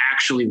whatever that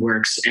actually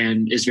works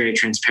and is very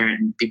transparent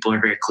and people are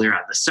very clear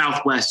on the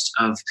Southwest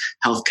of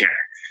healthcare.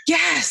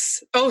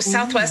 Yes. Oh,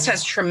 Southwest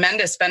has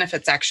tremendous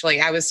benefits,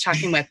 actually. I was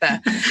talking with, on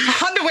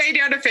the way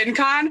down to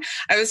FinCon,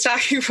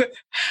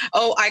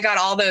 I got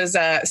all those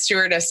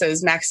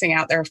stewardesses maxing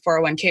out their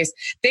 401ks.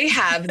 They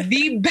have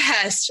the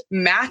best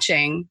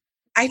matching.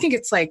 I think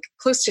it's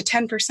close to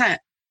 10%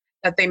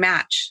 that they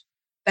match.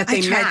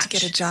 I tried to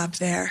get a job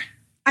there.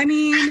 I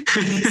mean,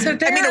 so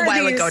a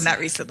while ago, not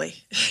recently.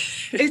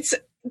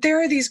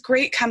 There are these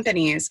great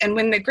companies, and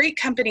when the great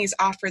companies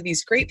offer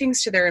these great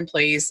things to their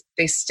employees,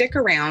 they stick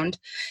around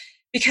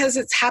because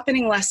it's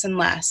happening less and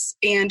less,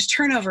 and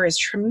turnover is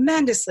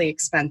tremendously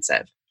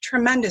expensive,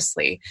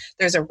 tremendously.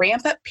 There's a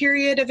ramp-up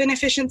period of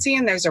inefficiency,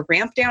 and there's a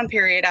ramp-down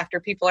period after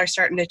people are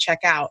starting to check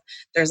out.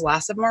 There's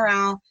loss of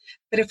morale,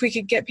 but if we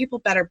could get people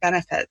better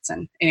benefits,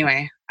 and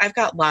anyway, I've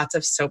got lots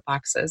of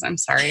soapboxes. I'm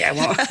sorry, I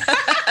won't.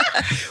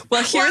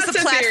 Well, here's the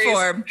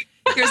platform.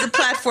 Here's a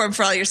platform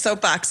for all your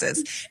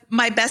soapboxes.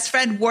 My best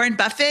friend, Warren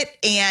Buffett,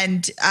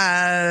 and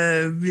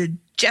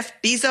Jeff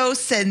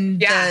Bezos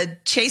and the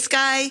Chase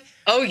guy.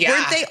 Oh, yeah.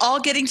 Weren't they all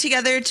getting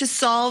together to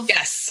solve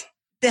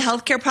the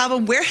healthcare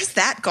problem? Where has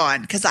that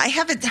gone? Because I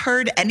haven't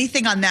heard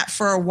anything on that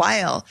for a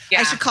while. Yeah.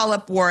 I should call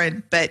up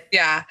Warren, but...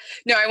 Yeah.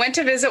 No, I went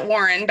to visit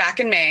Warren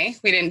back in May.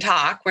 We didn't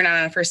talk. We're not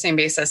on a first-name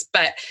basis,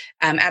 but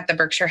at the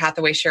Berkshire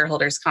Hathaway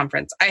Shareholders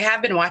Conference. I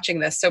have been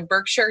watching this. So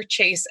Berkshire,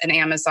 Chase, and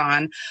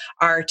Amazon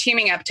are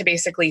teaming up to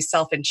basically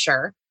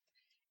self-insure.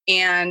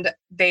 And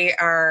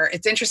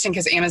it's interesting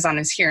because Amazon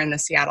is here in the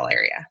Seattle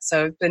area.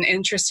 So it's been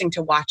interesting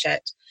to watch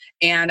it.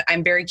 And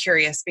I'm very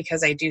curious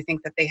because I do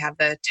think that they have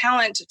the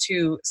talent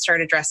to start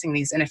addressing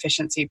these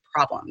inefficiency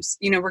problems.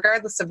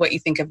 Regardless of what you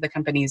think of the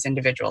companies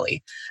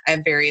individually, I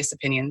have various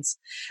opinions.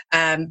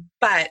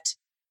 But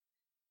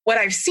what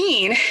I've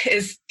seen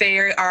is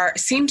they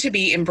seem to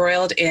be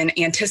embroiled in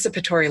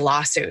anticipatory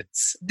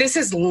lawsuits. This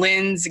is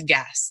Lynn's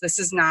guess. This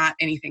is not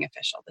anything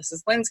official. This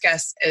is Lynn's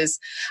guess.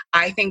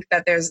 I think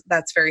that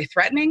that's very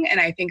threatening, and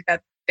I think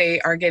that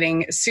they are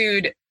getting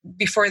sued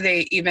before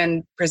they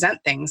even present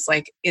things,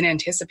 like in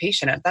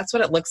anticipation of. That's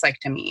what it looks like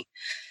to me.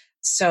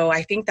 So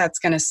I think that's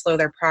going to slow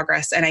their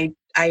progress, and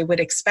I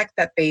would expect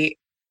that they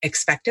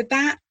expected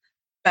that,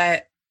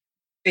 but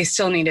they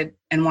still needed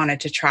and wanted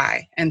to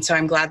try. And so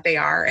I'm glad they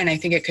are. And I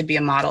think it could be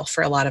a model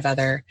for a lot of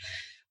other.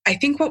 I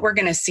think what we're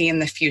going to see in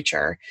the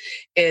future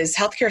is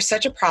healthcare is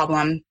such a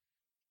problem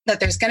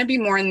that there's going to be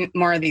more and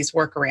more of these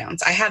workarounds.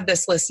 I have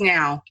this list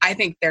now. I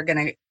think they're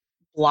going to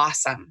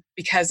blossom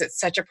because it's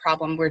such a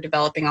problem. We're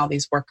developing all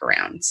these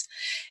workarounds.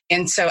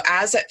 And so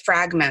as it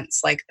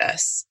fragments like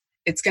this,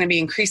 it's going to be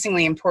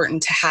increasingly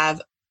important to have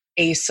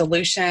a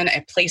solution,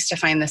 a place to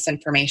find this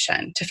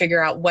information, to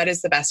figure out what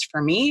is the best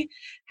for me.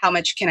 How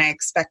much can I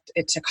expect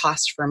it to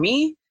cost for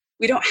me?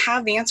 We don't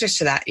have the answers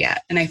to that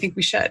yet, and I think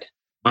we should.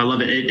 I love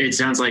it. It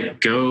sounds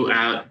like go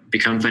out,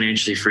 become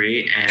financially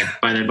free. And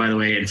by the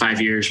way, in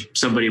 5 years,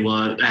 somebody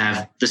will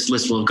have, this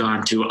list will have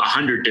gone to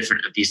 100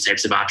 different of these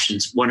types of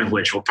options, one of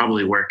which will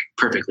probably work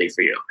perfectly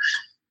for you.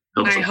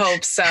 Hopefully. I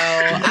hope so.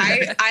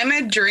 I'm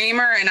a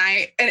dreamer, and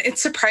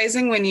it's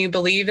surprising when you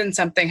believe in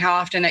something, how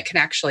often it can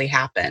actually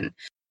happen.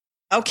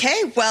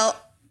 Okay, well,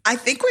 I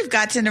think we've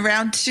gotten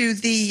around to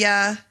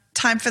the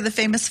time for the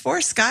famous four.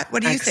 Scott,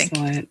 what do you think?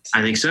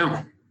 I think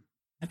so.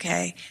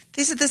 Okay.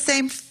 These are the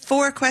same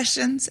 4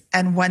 questions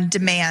and 1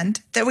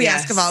 demand that we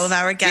ask of all of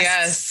our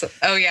guests. Yes.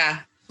 Oh, yeah.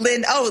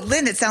 Lynn,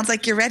 it sounds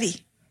like you're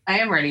ready. I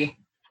am ready.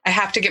 I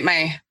have to get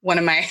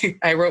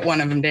I wrote one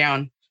of them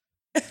down.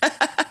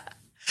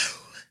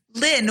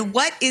 Lynn,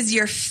 what is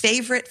your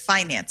favorite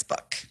finance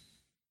book?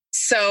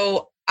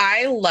 So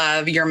I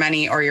love Your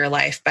Money or Your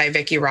Life by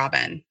Vicki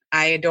Robin.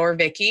 I adore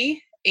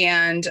Vicki,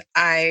 and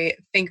I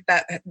think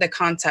that the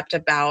concept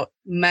about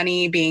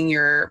money being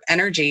your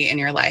energy in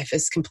your life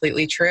is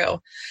completely true.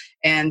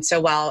 And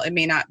so while it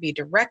may not be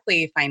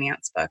directly a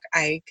finance book,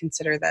 I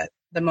consider that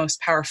the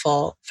most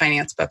powerful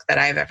finance book that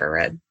I've ever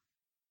read.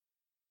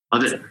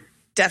 Love it.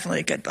 Definitely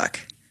a good book.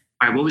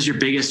 All right. What was your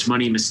biggest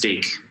money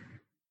mistake?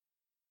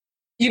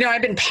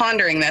 I've been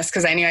pondering this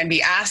because I knew I'd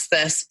be asked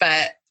this,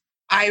 but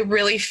I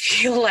really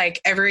feel like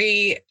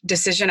every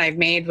decision I've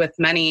made with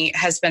money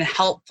has been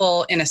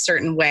helpful in a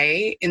certain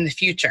way in the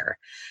future.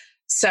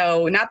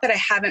 So not that I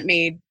haven't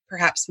made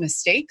perhaps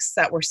mistakes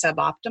that were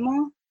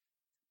suboptimal.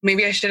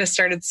 Maybe I should have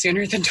started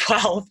sooner than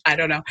 12. I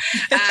don't know.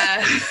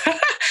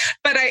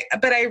 But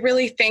I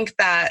really think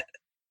that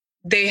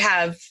they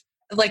have,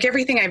 like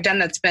everything I've done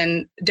that's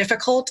been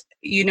difficult,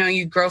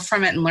 you grow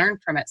from it and learn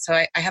from it. So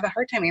I have a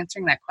hard time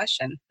answering that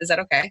question. Is that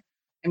okay?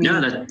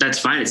 No, that's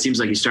fine. It seems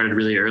like you started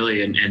really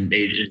early and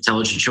made an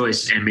intelligent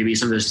choice. And maybe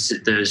some of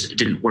those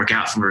didn't work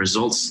out from a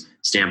results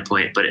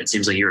standpoint, but it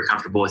seems like you were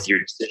comfortable with your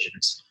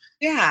decisions.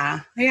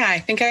 Yeah, I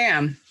think I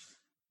am.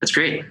 That's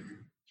great.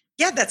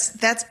 Yeah,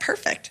 that's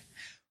perfect.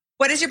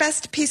 What is your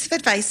best piece of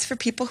advice for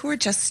people who are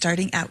just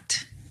starting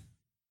out?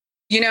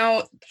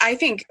 I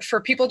think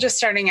for people just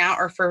starting out,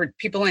 or for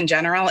people in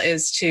general,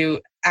 is to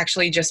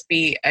actually just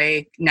be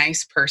a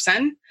nice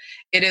person.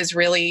 It is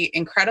really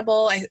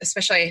incredible,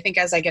 especially I think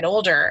as I get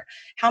older,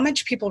 how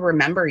much people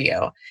remember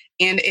you.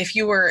 And if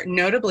you were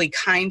notably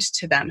kind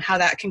to them, how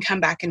that can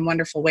come back in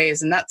wonderful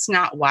ways. And that's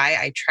not why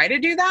I try to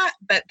do that,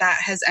 but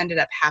that has ended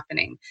up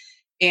happening.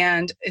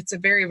 And it's a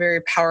very,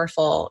 very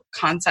powerful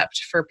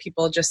concept for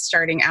people just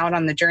starting out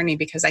on the journey,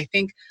 because I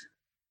think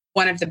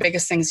one of the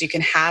biggest things you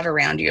can have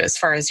around you as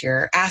far as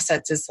your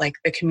assets is like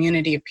the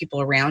community of people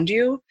around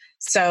you.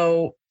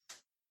 So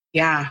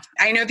yeah,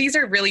 I know these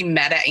are really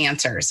meta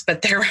answers,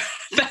 but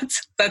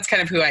that's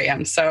kind of who I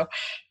am. So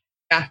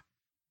yeah.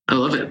 I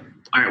love it.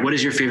 All right. What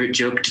is your favorite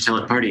joke to tell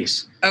at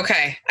parties?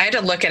 Okay. I had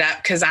to look it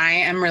up because I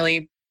am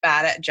really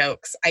bad at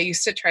jokes. I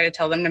used to try to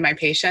tell them to my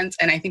patients,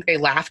 and I think they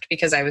laughed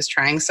because I was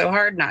trying so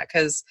hard, not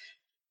because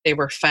they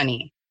were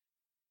funny.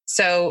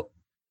 So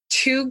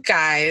 2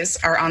 guys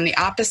are on the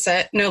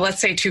opposite, let's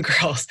say 2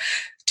 girls.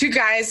 2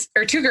 guys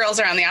or 2 girls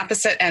are on the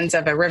opposite ends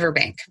of a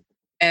riverbank.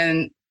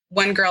 And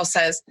one girl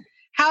says,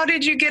 "How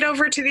did you get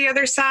over to the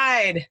other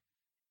side?"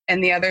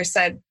 And the other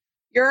said,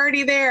 "You're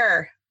already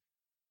there."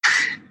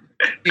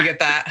 You get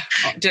that?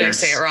 Did I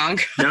say it wrong?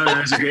 No, that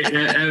was great.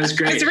 That was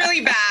great. It's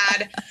really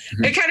bad.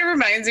 It kind of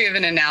reminds me of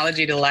an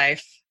analogy to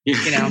life,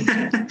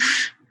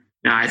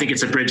 No, I think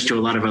it's a bridge to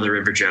a lot of other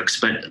river jokes,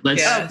 but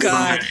let's go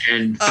on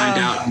and find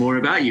out more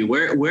about you.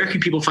 Where can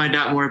people find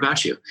out more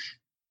about you?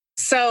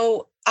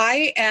 So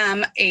I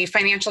am a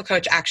financial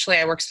coach. Actually,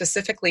 I work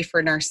specifically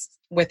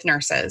with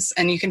nurses,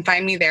 and you can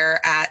find me there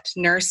at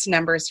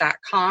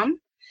nursenumbers.com.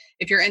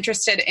 If you're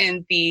interested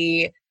in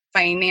the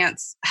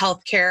finance,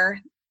 healthcare,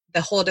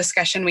 the whole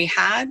discussion we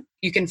had,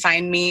 you can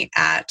find me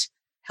at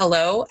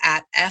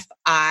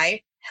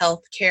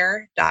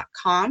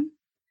hello@fihealthcare.com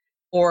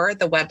or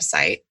the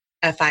website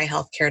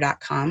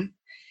fihealthcare.com.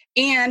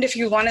 And if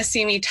you want to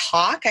see me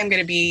talk, I'm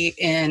going to be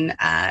in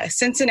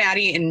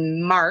Cincinnati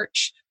in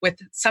March with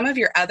some of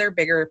your other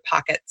Bigger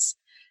Pockets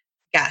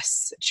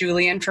guests.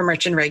 Julian from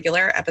Rich and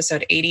Regular,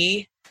 episode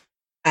 80.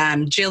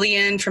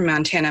 Jillian from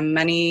Montana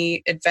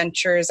Money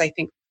Adventures, I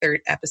think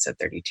episode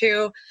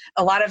 32.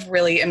 A lot of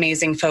really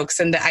amazing folks.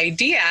 And the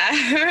idea,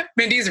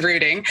 Mindy's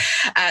rooting,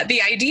 the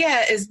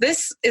idea is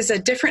this is a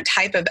different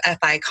type of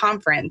FI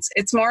conference.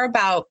 It's more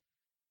about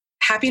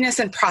happiness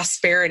and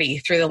prosperity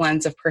through the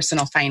lens of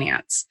personal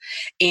finance.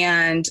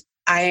 And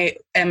I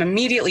am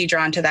immediately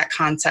drawn to that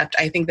concept.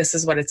 I think this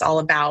is what it's all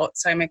about.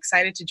 So I'm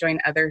excited to join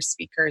other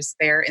speakers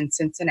there in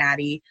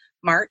Cincinnati,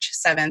 March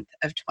 7th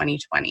of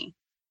 2020.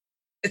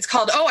 It's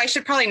called, I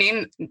should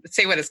probably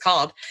say what it's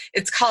called.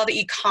 It's called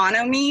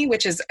Economy,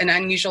 which is an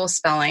unusual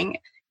spelling,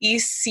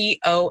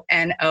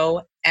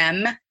 ECONOME,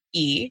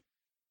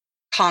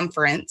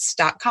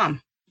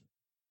 conference.com.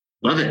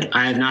 Love it.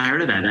 I have not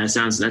heard of that. That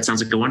sounds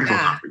like a wonderful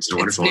conference.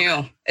 It's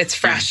new. It's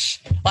fresh.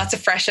 Yeah. Lots of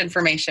fresh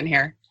information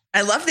here.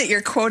 I love that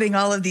you're quoting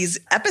all of these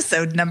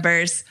episode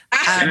numbers.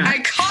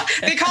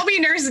 They call me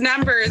nurse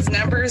numbers.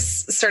 Numbers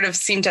sort of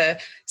seem to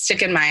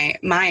stick in my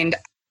mind.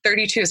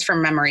 32 is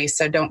from memory,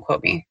 so don't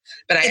quote me.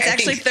 But it's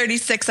actually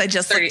 36. I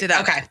just looked it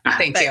up. Okay,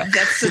 thank you.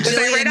 That's was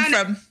I right on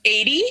from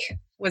 80.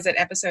 Was it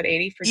episode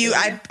 80 for you?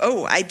 I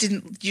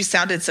didn't. You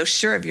sounded so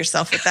sure of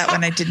yourself with that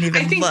one. I didn't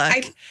even look.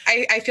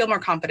 I feel more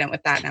confident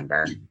with that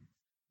number.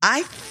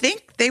 I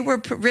think they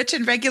were Rich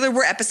and Regular.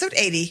 We're episode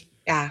 80.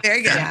 Yeah,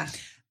 very good. Yeah.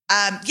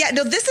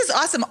 This is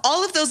awesome.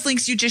 All of those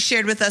links you just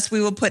shared with us,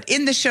 we will put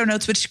in the show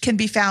notes, which can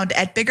be found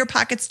at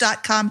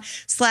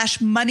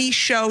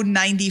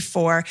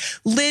biggerpockets.com/moneyshow94.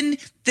 Lynn,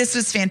 this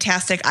was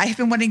fantastic. I have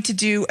been wanting to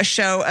do a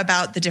show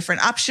about the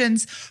different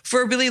options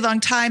for a really long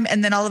time.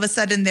 And then all of a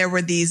sudden there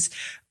were these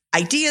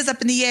ideas up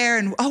in the air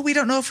and, we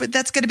don't know if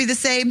that's going to be the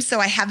same.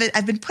 So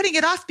I've been putting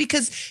it off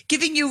because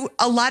giving you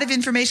a lot of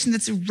information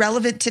that's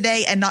relevant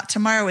today and not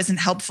tomorrow isn't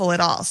helpful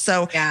at all.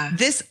 So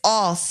This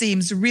all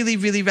seems really,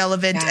 really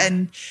relevant. Yeah.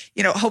 And,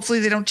 hopefully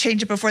they don't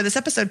change it before this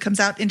episode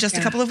comes out in just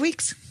a couple of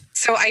weeks.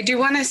 So I do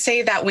want to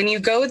say that when you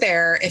go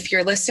there, if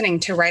you're listening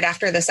to right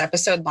after this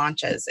episode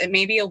launches, it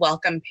may be a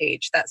welcome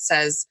page that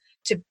says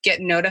to get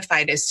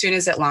notified as soon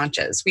as it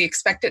launches. We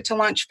expect it to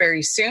launch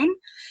very soon,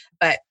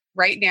 but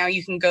right now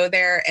you can go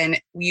there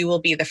and you will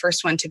be the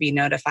first one to be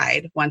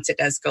notified once it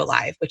does go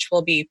live, which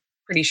will be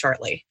pretty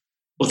shortly.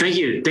 Well, thank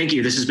you. Thank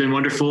you. This has been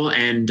wonderful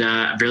and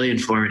really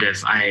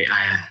informative.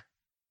 I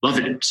love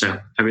it. So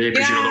I really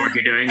appreciate all the work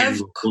you're doing.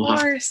 Of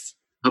course.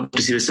 We'll hope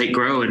to see the site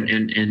grow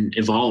and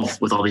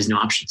evolve with all these new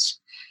options.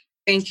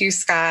 Thank you,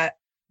 Scott.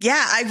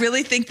 Yeah, I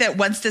really think that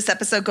once this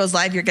episode goes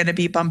live, you're going to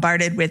be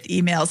bombarded with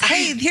emails.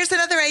 Hey, here's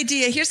another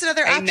idea. Here's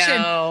another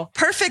option.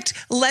 Perfect.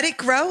 Let it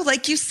grow.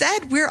 Like you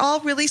said, we're all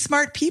really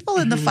smart people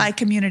in the FI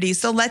community.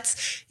 So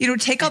let's,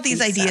 take all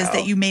these ideas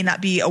that you may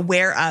not be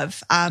aware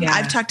of.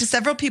 I've talked to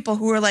several people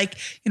who are like,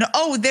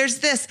 there's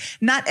this.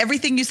 Not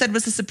everything you said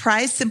was a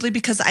surprise simply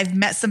because I've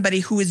met somebody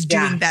who is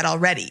doing that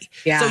already.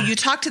 Yeah. So you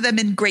talk to them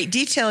in great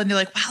detail and you're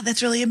like, wow,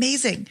 that's really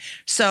amazing.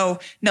 So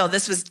no,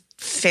 this was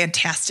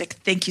fantastic.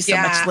 Thank you so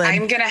much,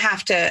 Lynn.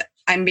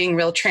 I'm being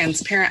real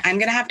transparent. I'm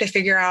going to have to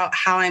figure out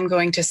how I'm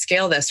going to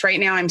scale this. Right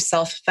now, I'm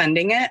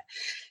self-funding it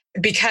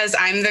because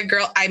I'm the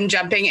girl, I'm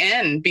jumping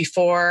in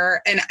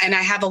before, and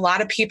I have a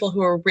lot of people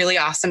who are really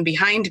awesome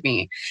behind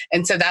me.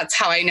 And so that's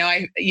how I know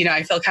I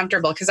feel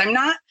comfortable because I'm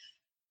not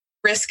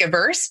risk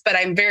averse, but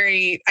I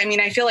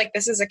feel like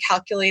this is a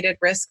calculated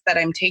risk that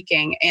I'm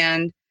taking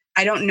and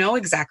I don't know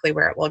exactly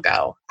where it will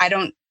go.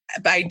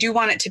 But I do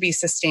want it to be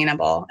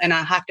sustainable, and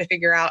I'll have to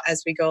figure out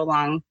as we go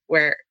along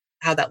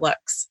how that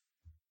looks.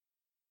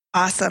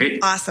 Awesome.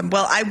 Awesome.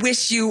 Well, I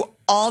wish you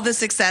all the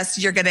success.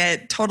 You're going to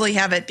totally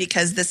have it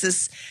because this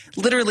is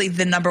literally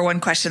the number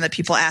one question that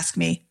people ask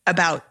me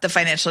about the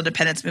financial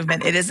independence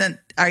movement. It isn't,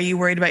 are you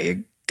worried about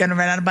you're going to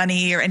run out of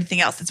money or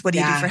anything else? It's what do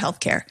you do for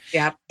healthcare?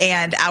 Yeah.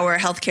 And our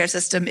healthcare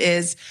system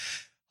is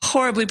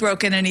horribly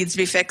broken and needs to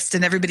be fixed,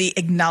 and everybody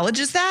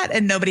acknowledges that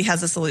and nobody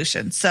has a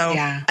solution. So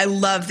I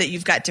love that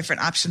you've got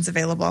different options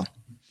available.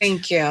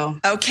 Thank you.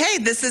 Okay.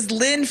 This is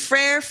Lynn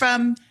Frere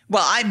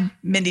I'm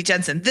Mindy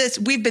Jensen.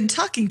 We've been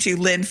talking to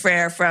Lynn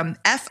Frere from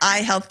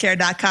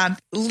fihealthcare.com.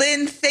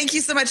 Lynn, thank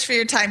you so much for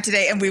your time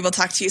today, and we will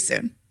talk to you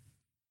soon.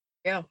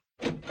 Yeah.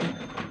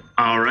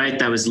 All right.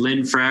 That was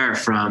Lynn Frere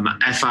from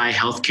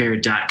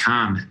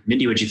fihealthcare.com.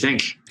 Mindy, what'd you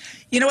think?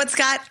 You know what,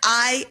 Scott?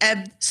 I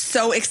am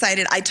so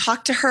excited. I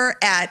talked to her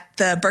at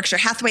the Berkshire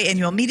Hathaway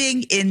annual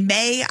meeting in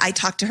May. I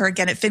talked to her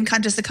again at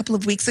FinCon just a couple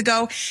of weeks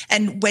ago.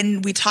 And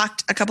when we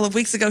talked a couple of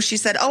weeks ago, she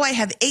said, I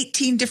have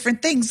 18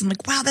 different things. I'm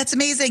like, wow, that's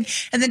amazing.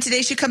 And then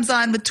today she comes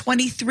on with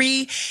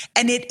 23,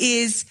 and it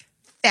is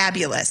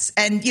fabulous.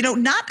 And,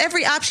 not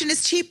every option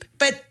is cheap,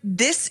 but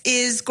this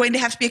is going to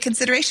have to be a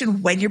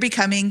consideration when you're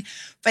becoming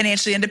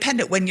financially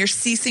independent, when you're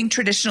ceasing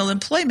traditional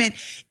employment.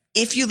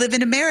 if you live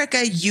in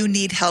America, you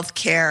need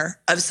healthcare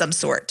of some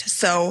sort.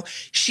 So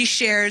she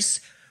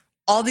shares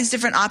all these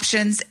different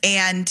options,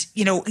 and,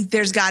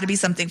 there's got to be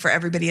something for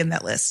everybody in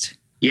that list.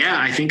 Yeah,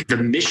 I think the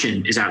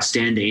mission is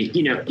outstanding.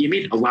 You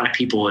meet a lot of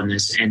people in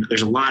this, and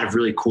there's a lot of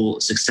really cool,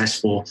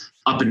 successful,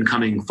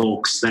 up-and-coming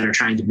folks that are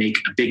trying to make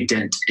a big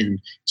dent in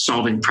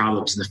solving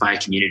problems in the FI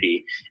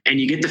community. And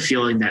you get the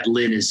feeling that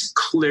Lynn is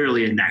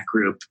clearly in that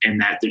group,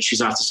 and that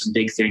she's off to some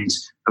big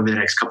things over the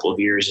next couple of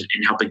years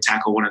in helping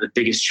tackle one of the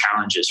biggest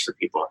challenges for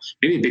people,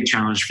 maybe a big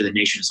challenge for the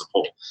nation as a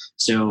whole.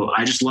 So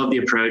I just love the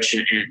approach,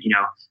 and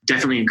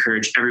definitely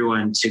encourage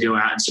everyone to go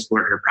out and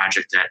support her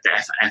project at the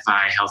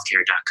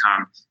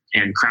fihealthcare.com.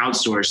 and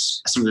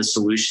crowdsource some of the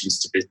solutions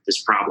to this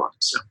problem.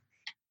 So.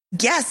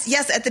 Yes.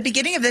 At the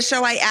beginning of the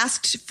show, I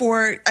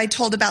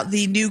told about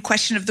the new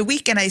question of the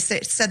week, and I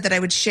said that I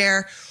would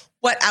share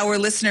what our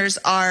listeners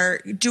are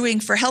doing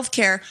for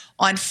healthcare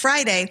on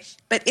Friday.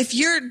 But if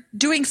you're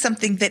doing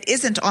something that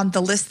isn't on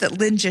the list that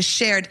Lynn just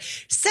shared,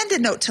 send a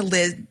note to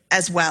Lynn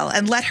as well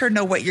and let her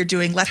know what you're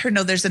doing. Let her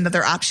know there's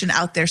another option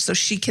out there so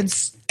she can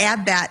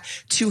add that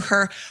to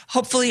her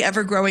hopefully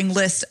ever-growing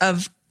list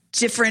of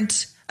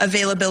different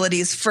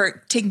availabilities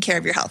for taking care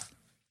of your health.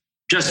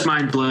 Just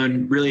mind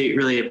blown. Really,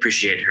 really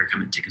appreciate her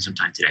taking some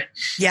time today.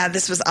 Yeah,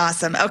 this was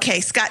awesome. Okay,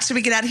 Scott, should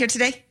we get out of here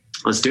today?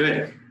 Let's do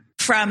it.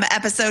 From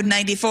episode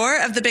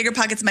 94 of the Bigger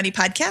Pockets Money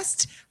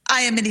podcast,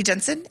 I am Mindy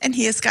Jensen and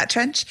he is Scott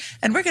Trench,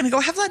 and we're going to go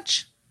have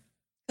lunch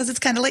because it's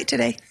kind of late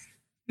today.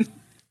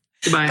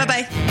 Goodbye.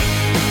 Bye-bye.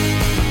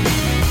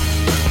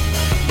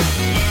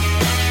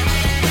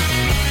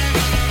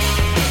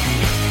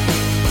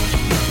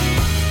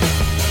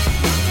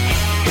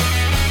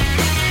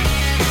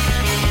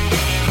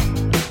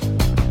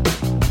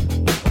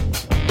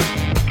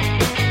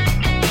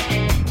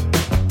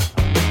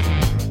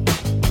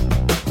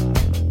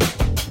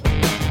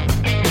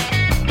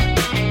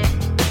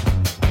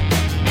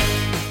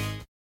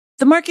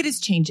 The market is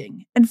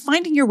changing, and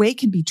finding your way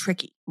can be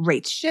tricky.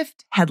 Rates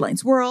shift,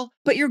 headlines whirl,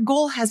 but your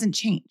goal hasn't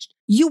changed.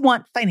 You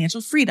want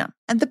financial freedom,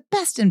 and the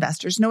best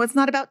investors know it's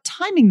not about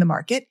timing the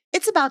market,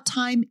 it's about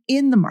time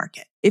in the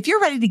market. If you're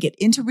ready to get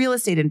into real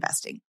estate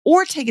investing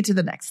or take it to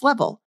the next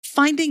level,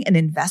 finding an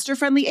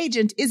investor-friendly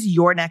agent is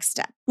your next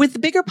step. With the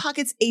Bigger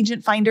Pockets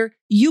Agent Finder,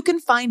 you can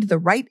find the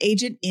right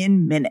agent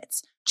in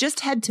minutes.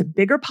 Just head to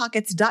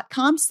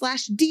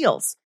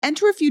biggerpockets.com/deals.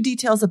 Enter a few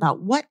details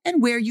about what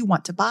and where you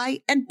want to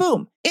buy, and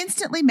boom,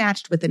 instantly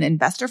matched with an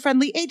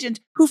investor-friendly agent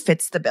who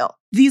fits the bill.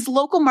 These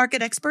local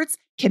market experts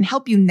can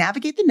help you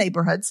navigate the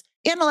neighborhoods,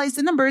 analyze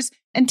the numbers,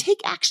 and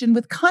take action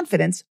with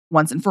confidence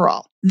once and for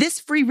all. This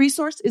free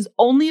resource is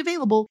only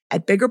available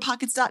at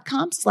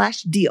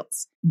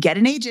biggerpockets.com/deals. Get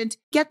an agent,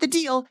 get the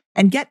deal,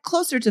 and get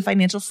closer to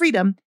financial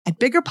freedom at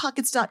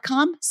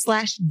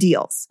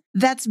biggerpockets.com/deals.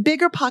 That's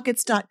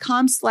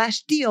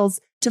biggerpockets.com/deals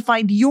to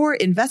find your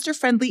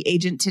investor-friendly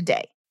agent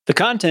today. The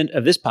content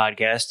of this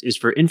podcast is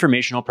for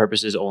informational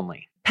purposes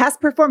only. Past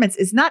performance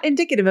is not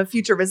indicative of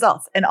future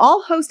results, and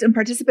all host and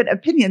participant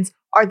opinions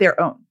are their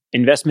own.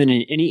 Investment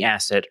in any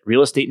asset,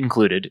 real estate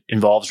included,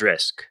 involves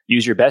risk.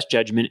 Use your best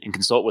judgment and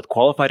consult with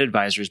qualified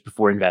advisors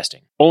before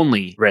investing.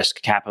 Only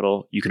risk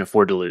capital you can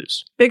afford to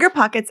lose. Bigger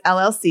Pockets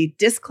LLC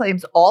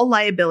disclaims all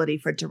liability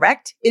for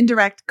direct,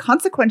 indirect,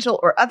 consequential,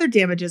 or other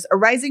damages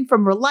arising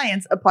from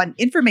reliance upon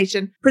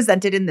information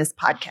presented in this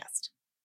podcast.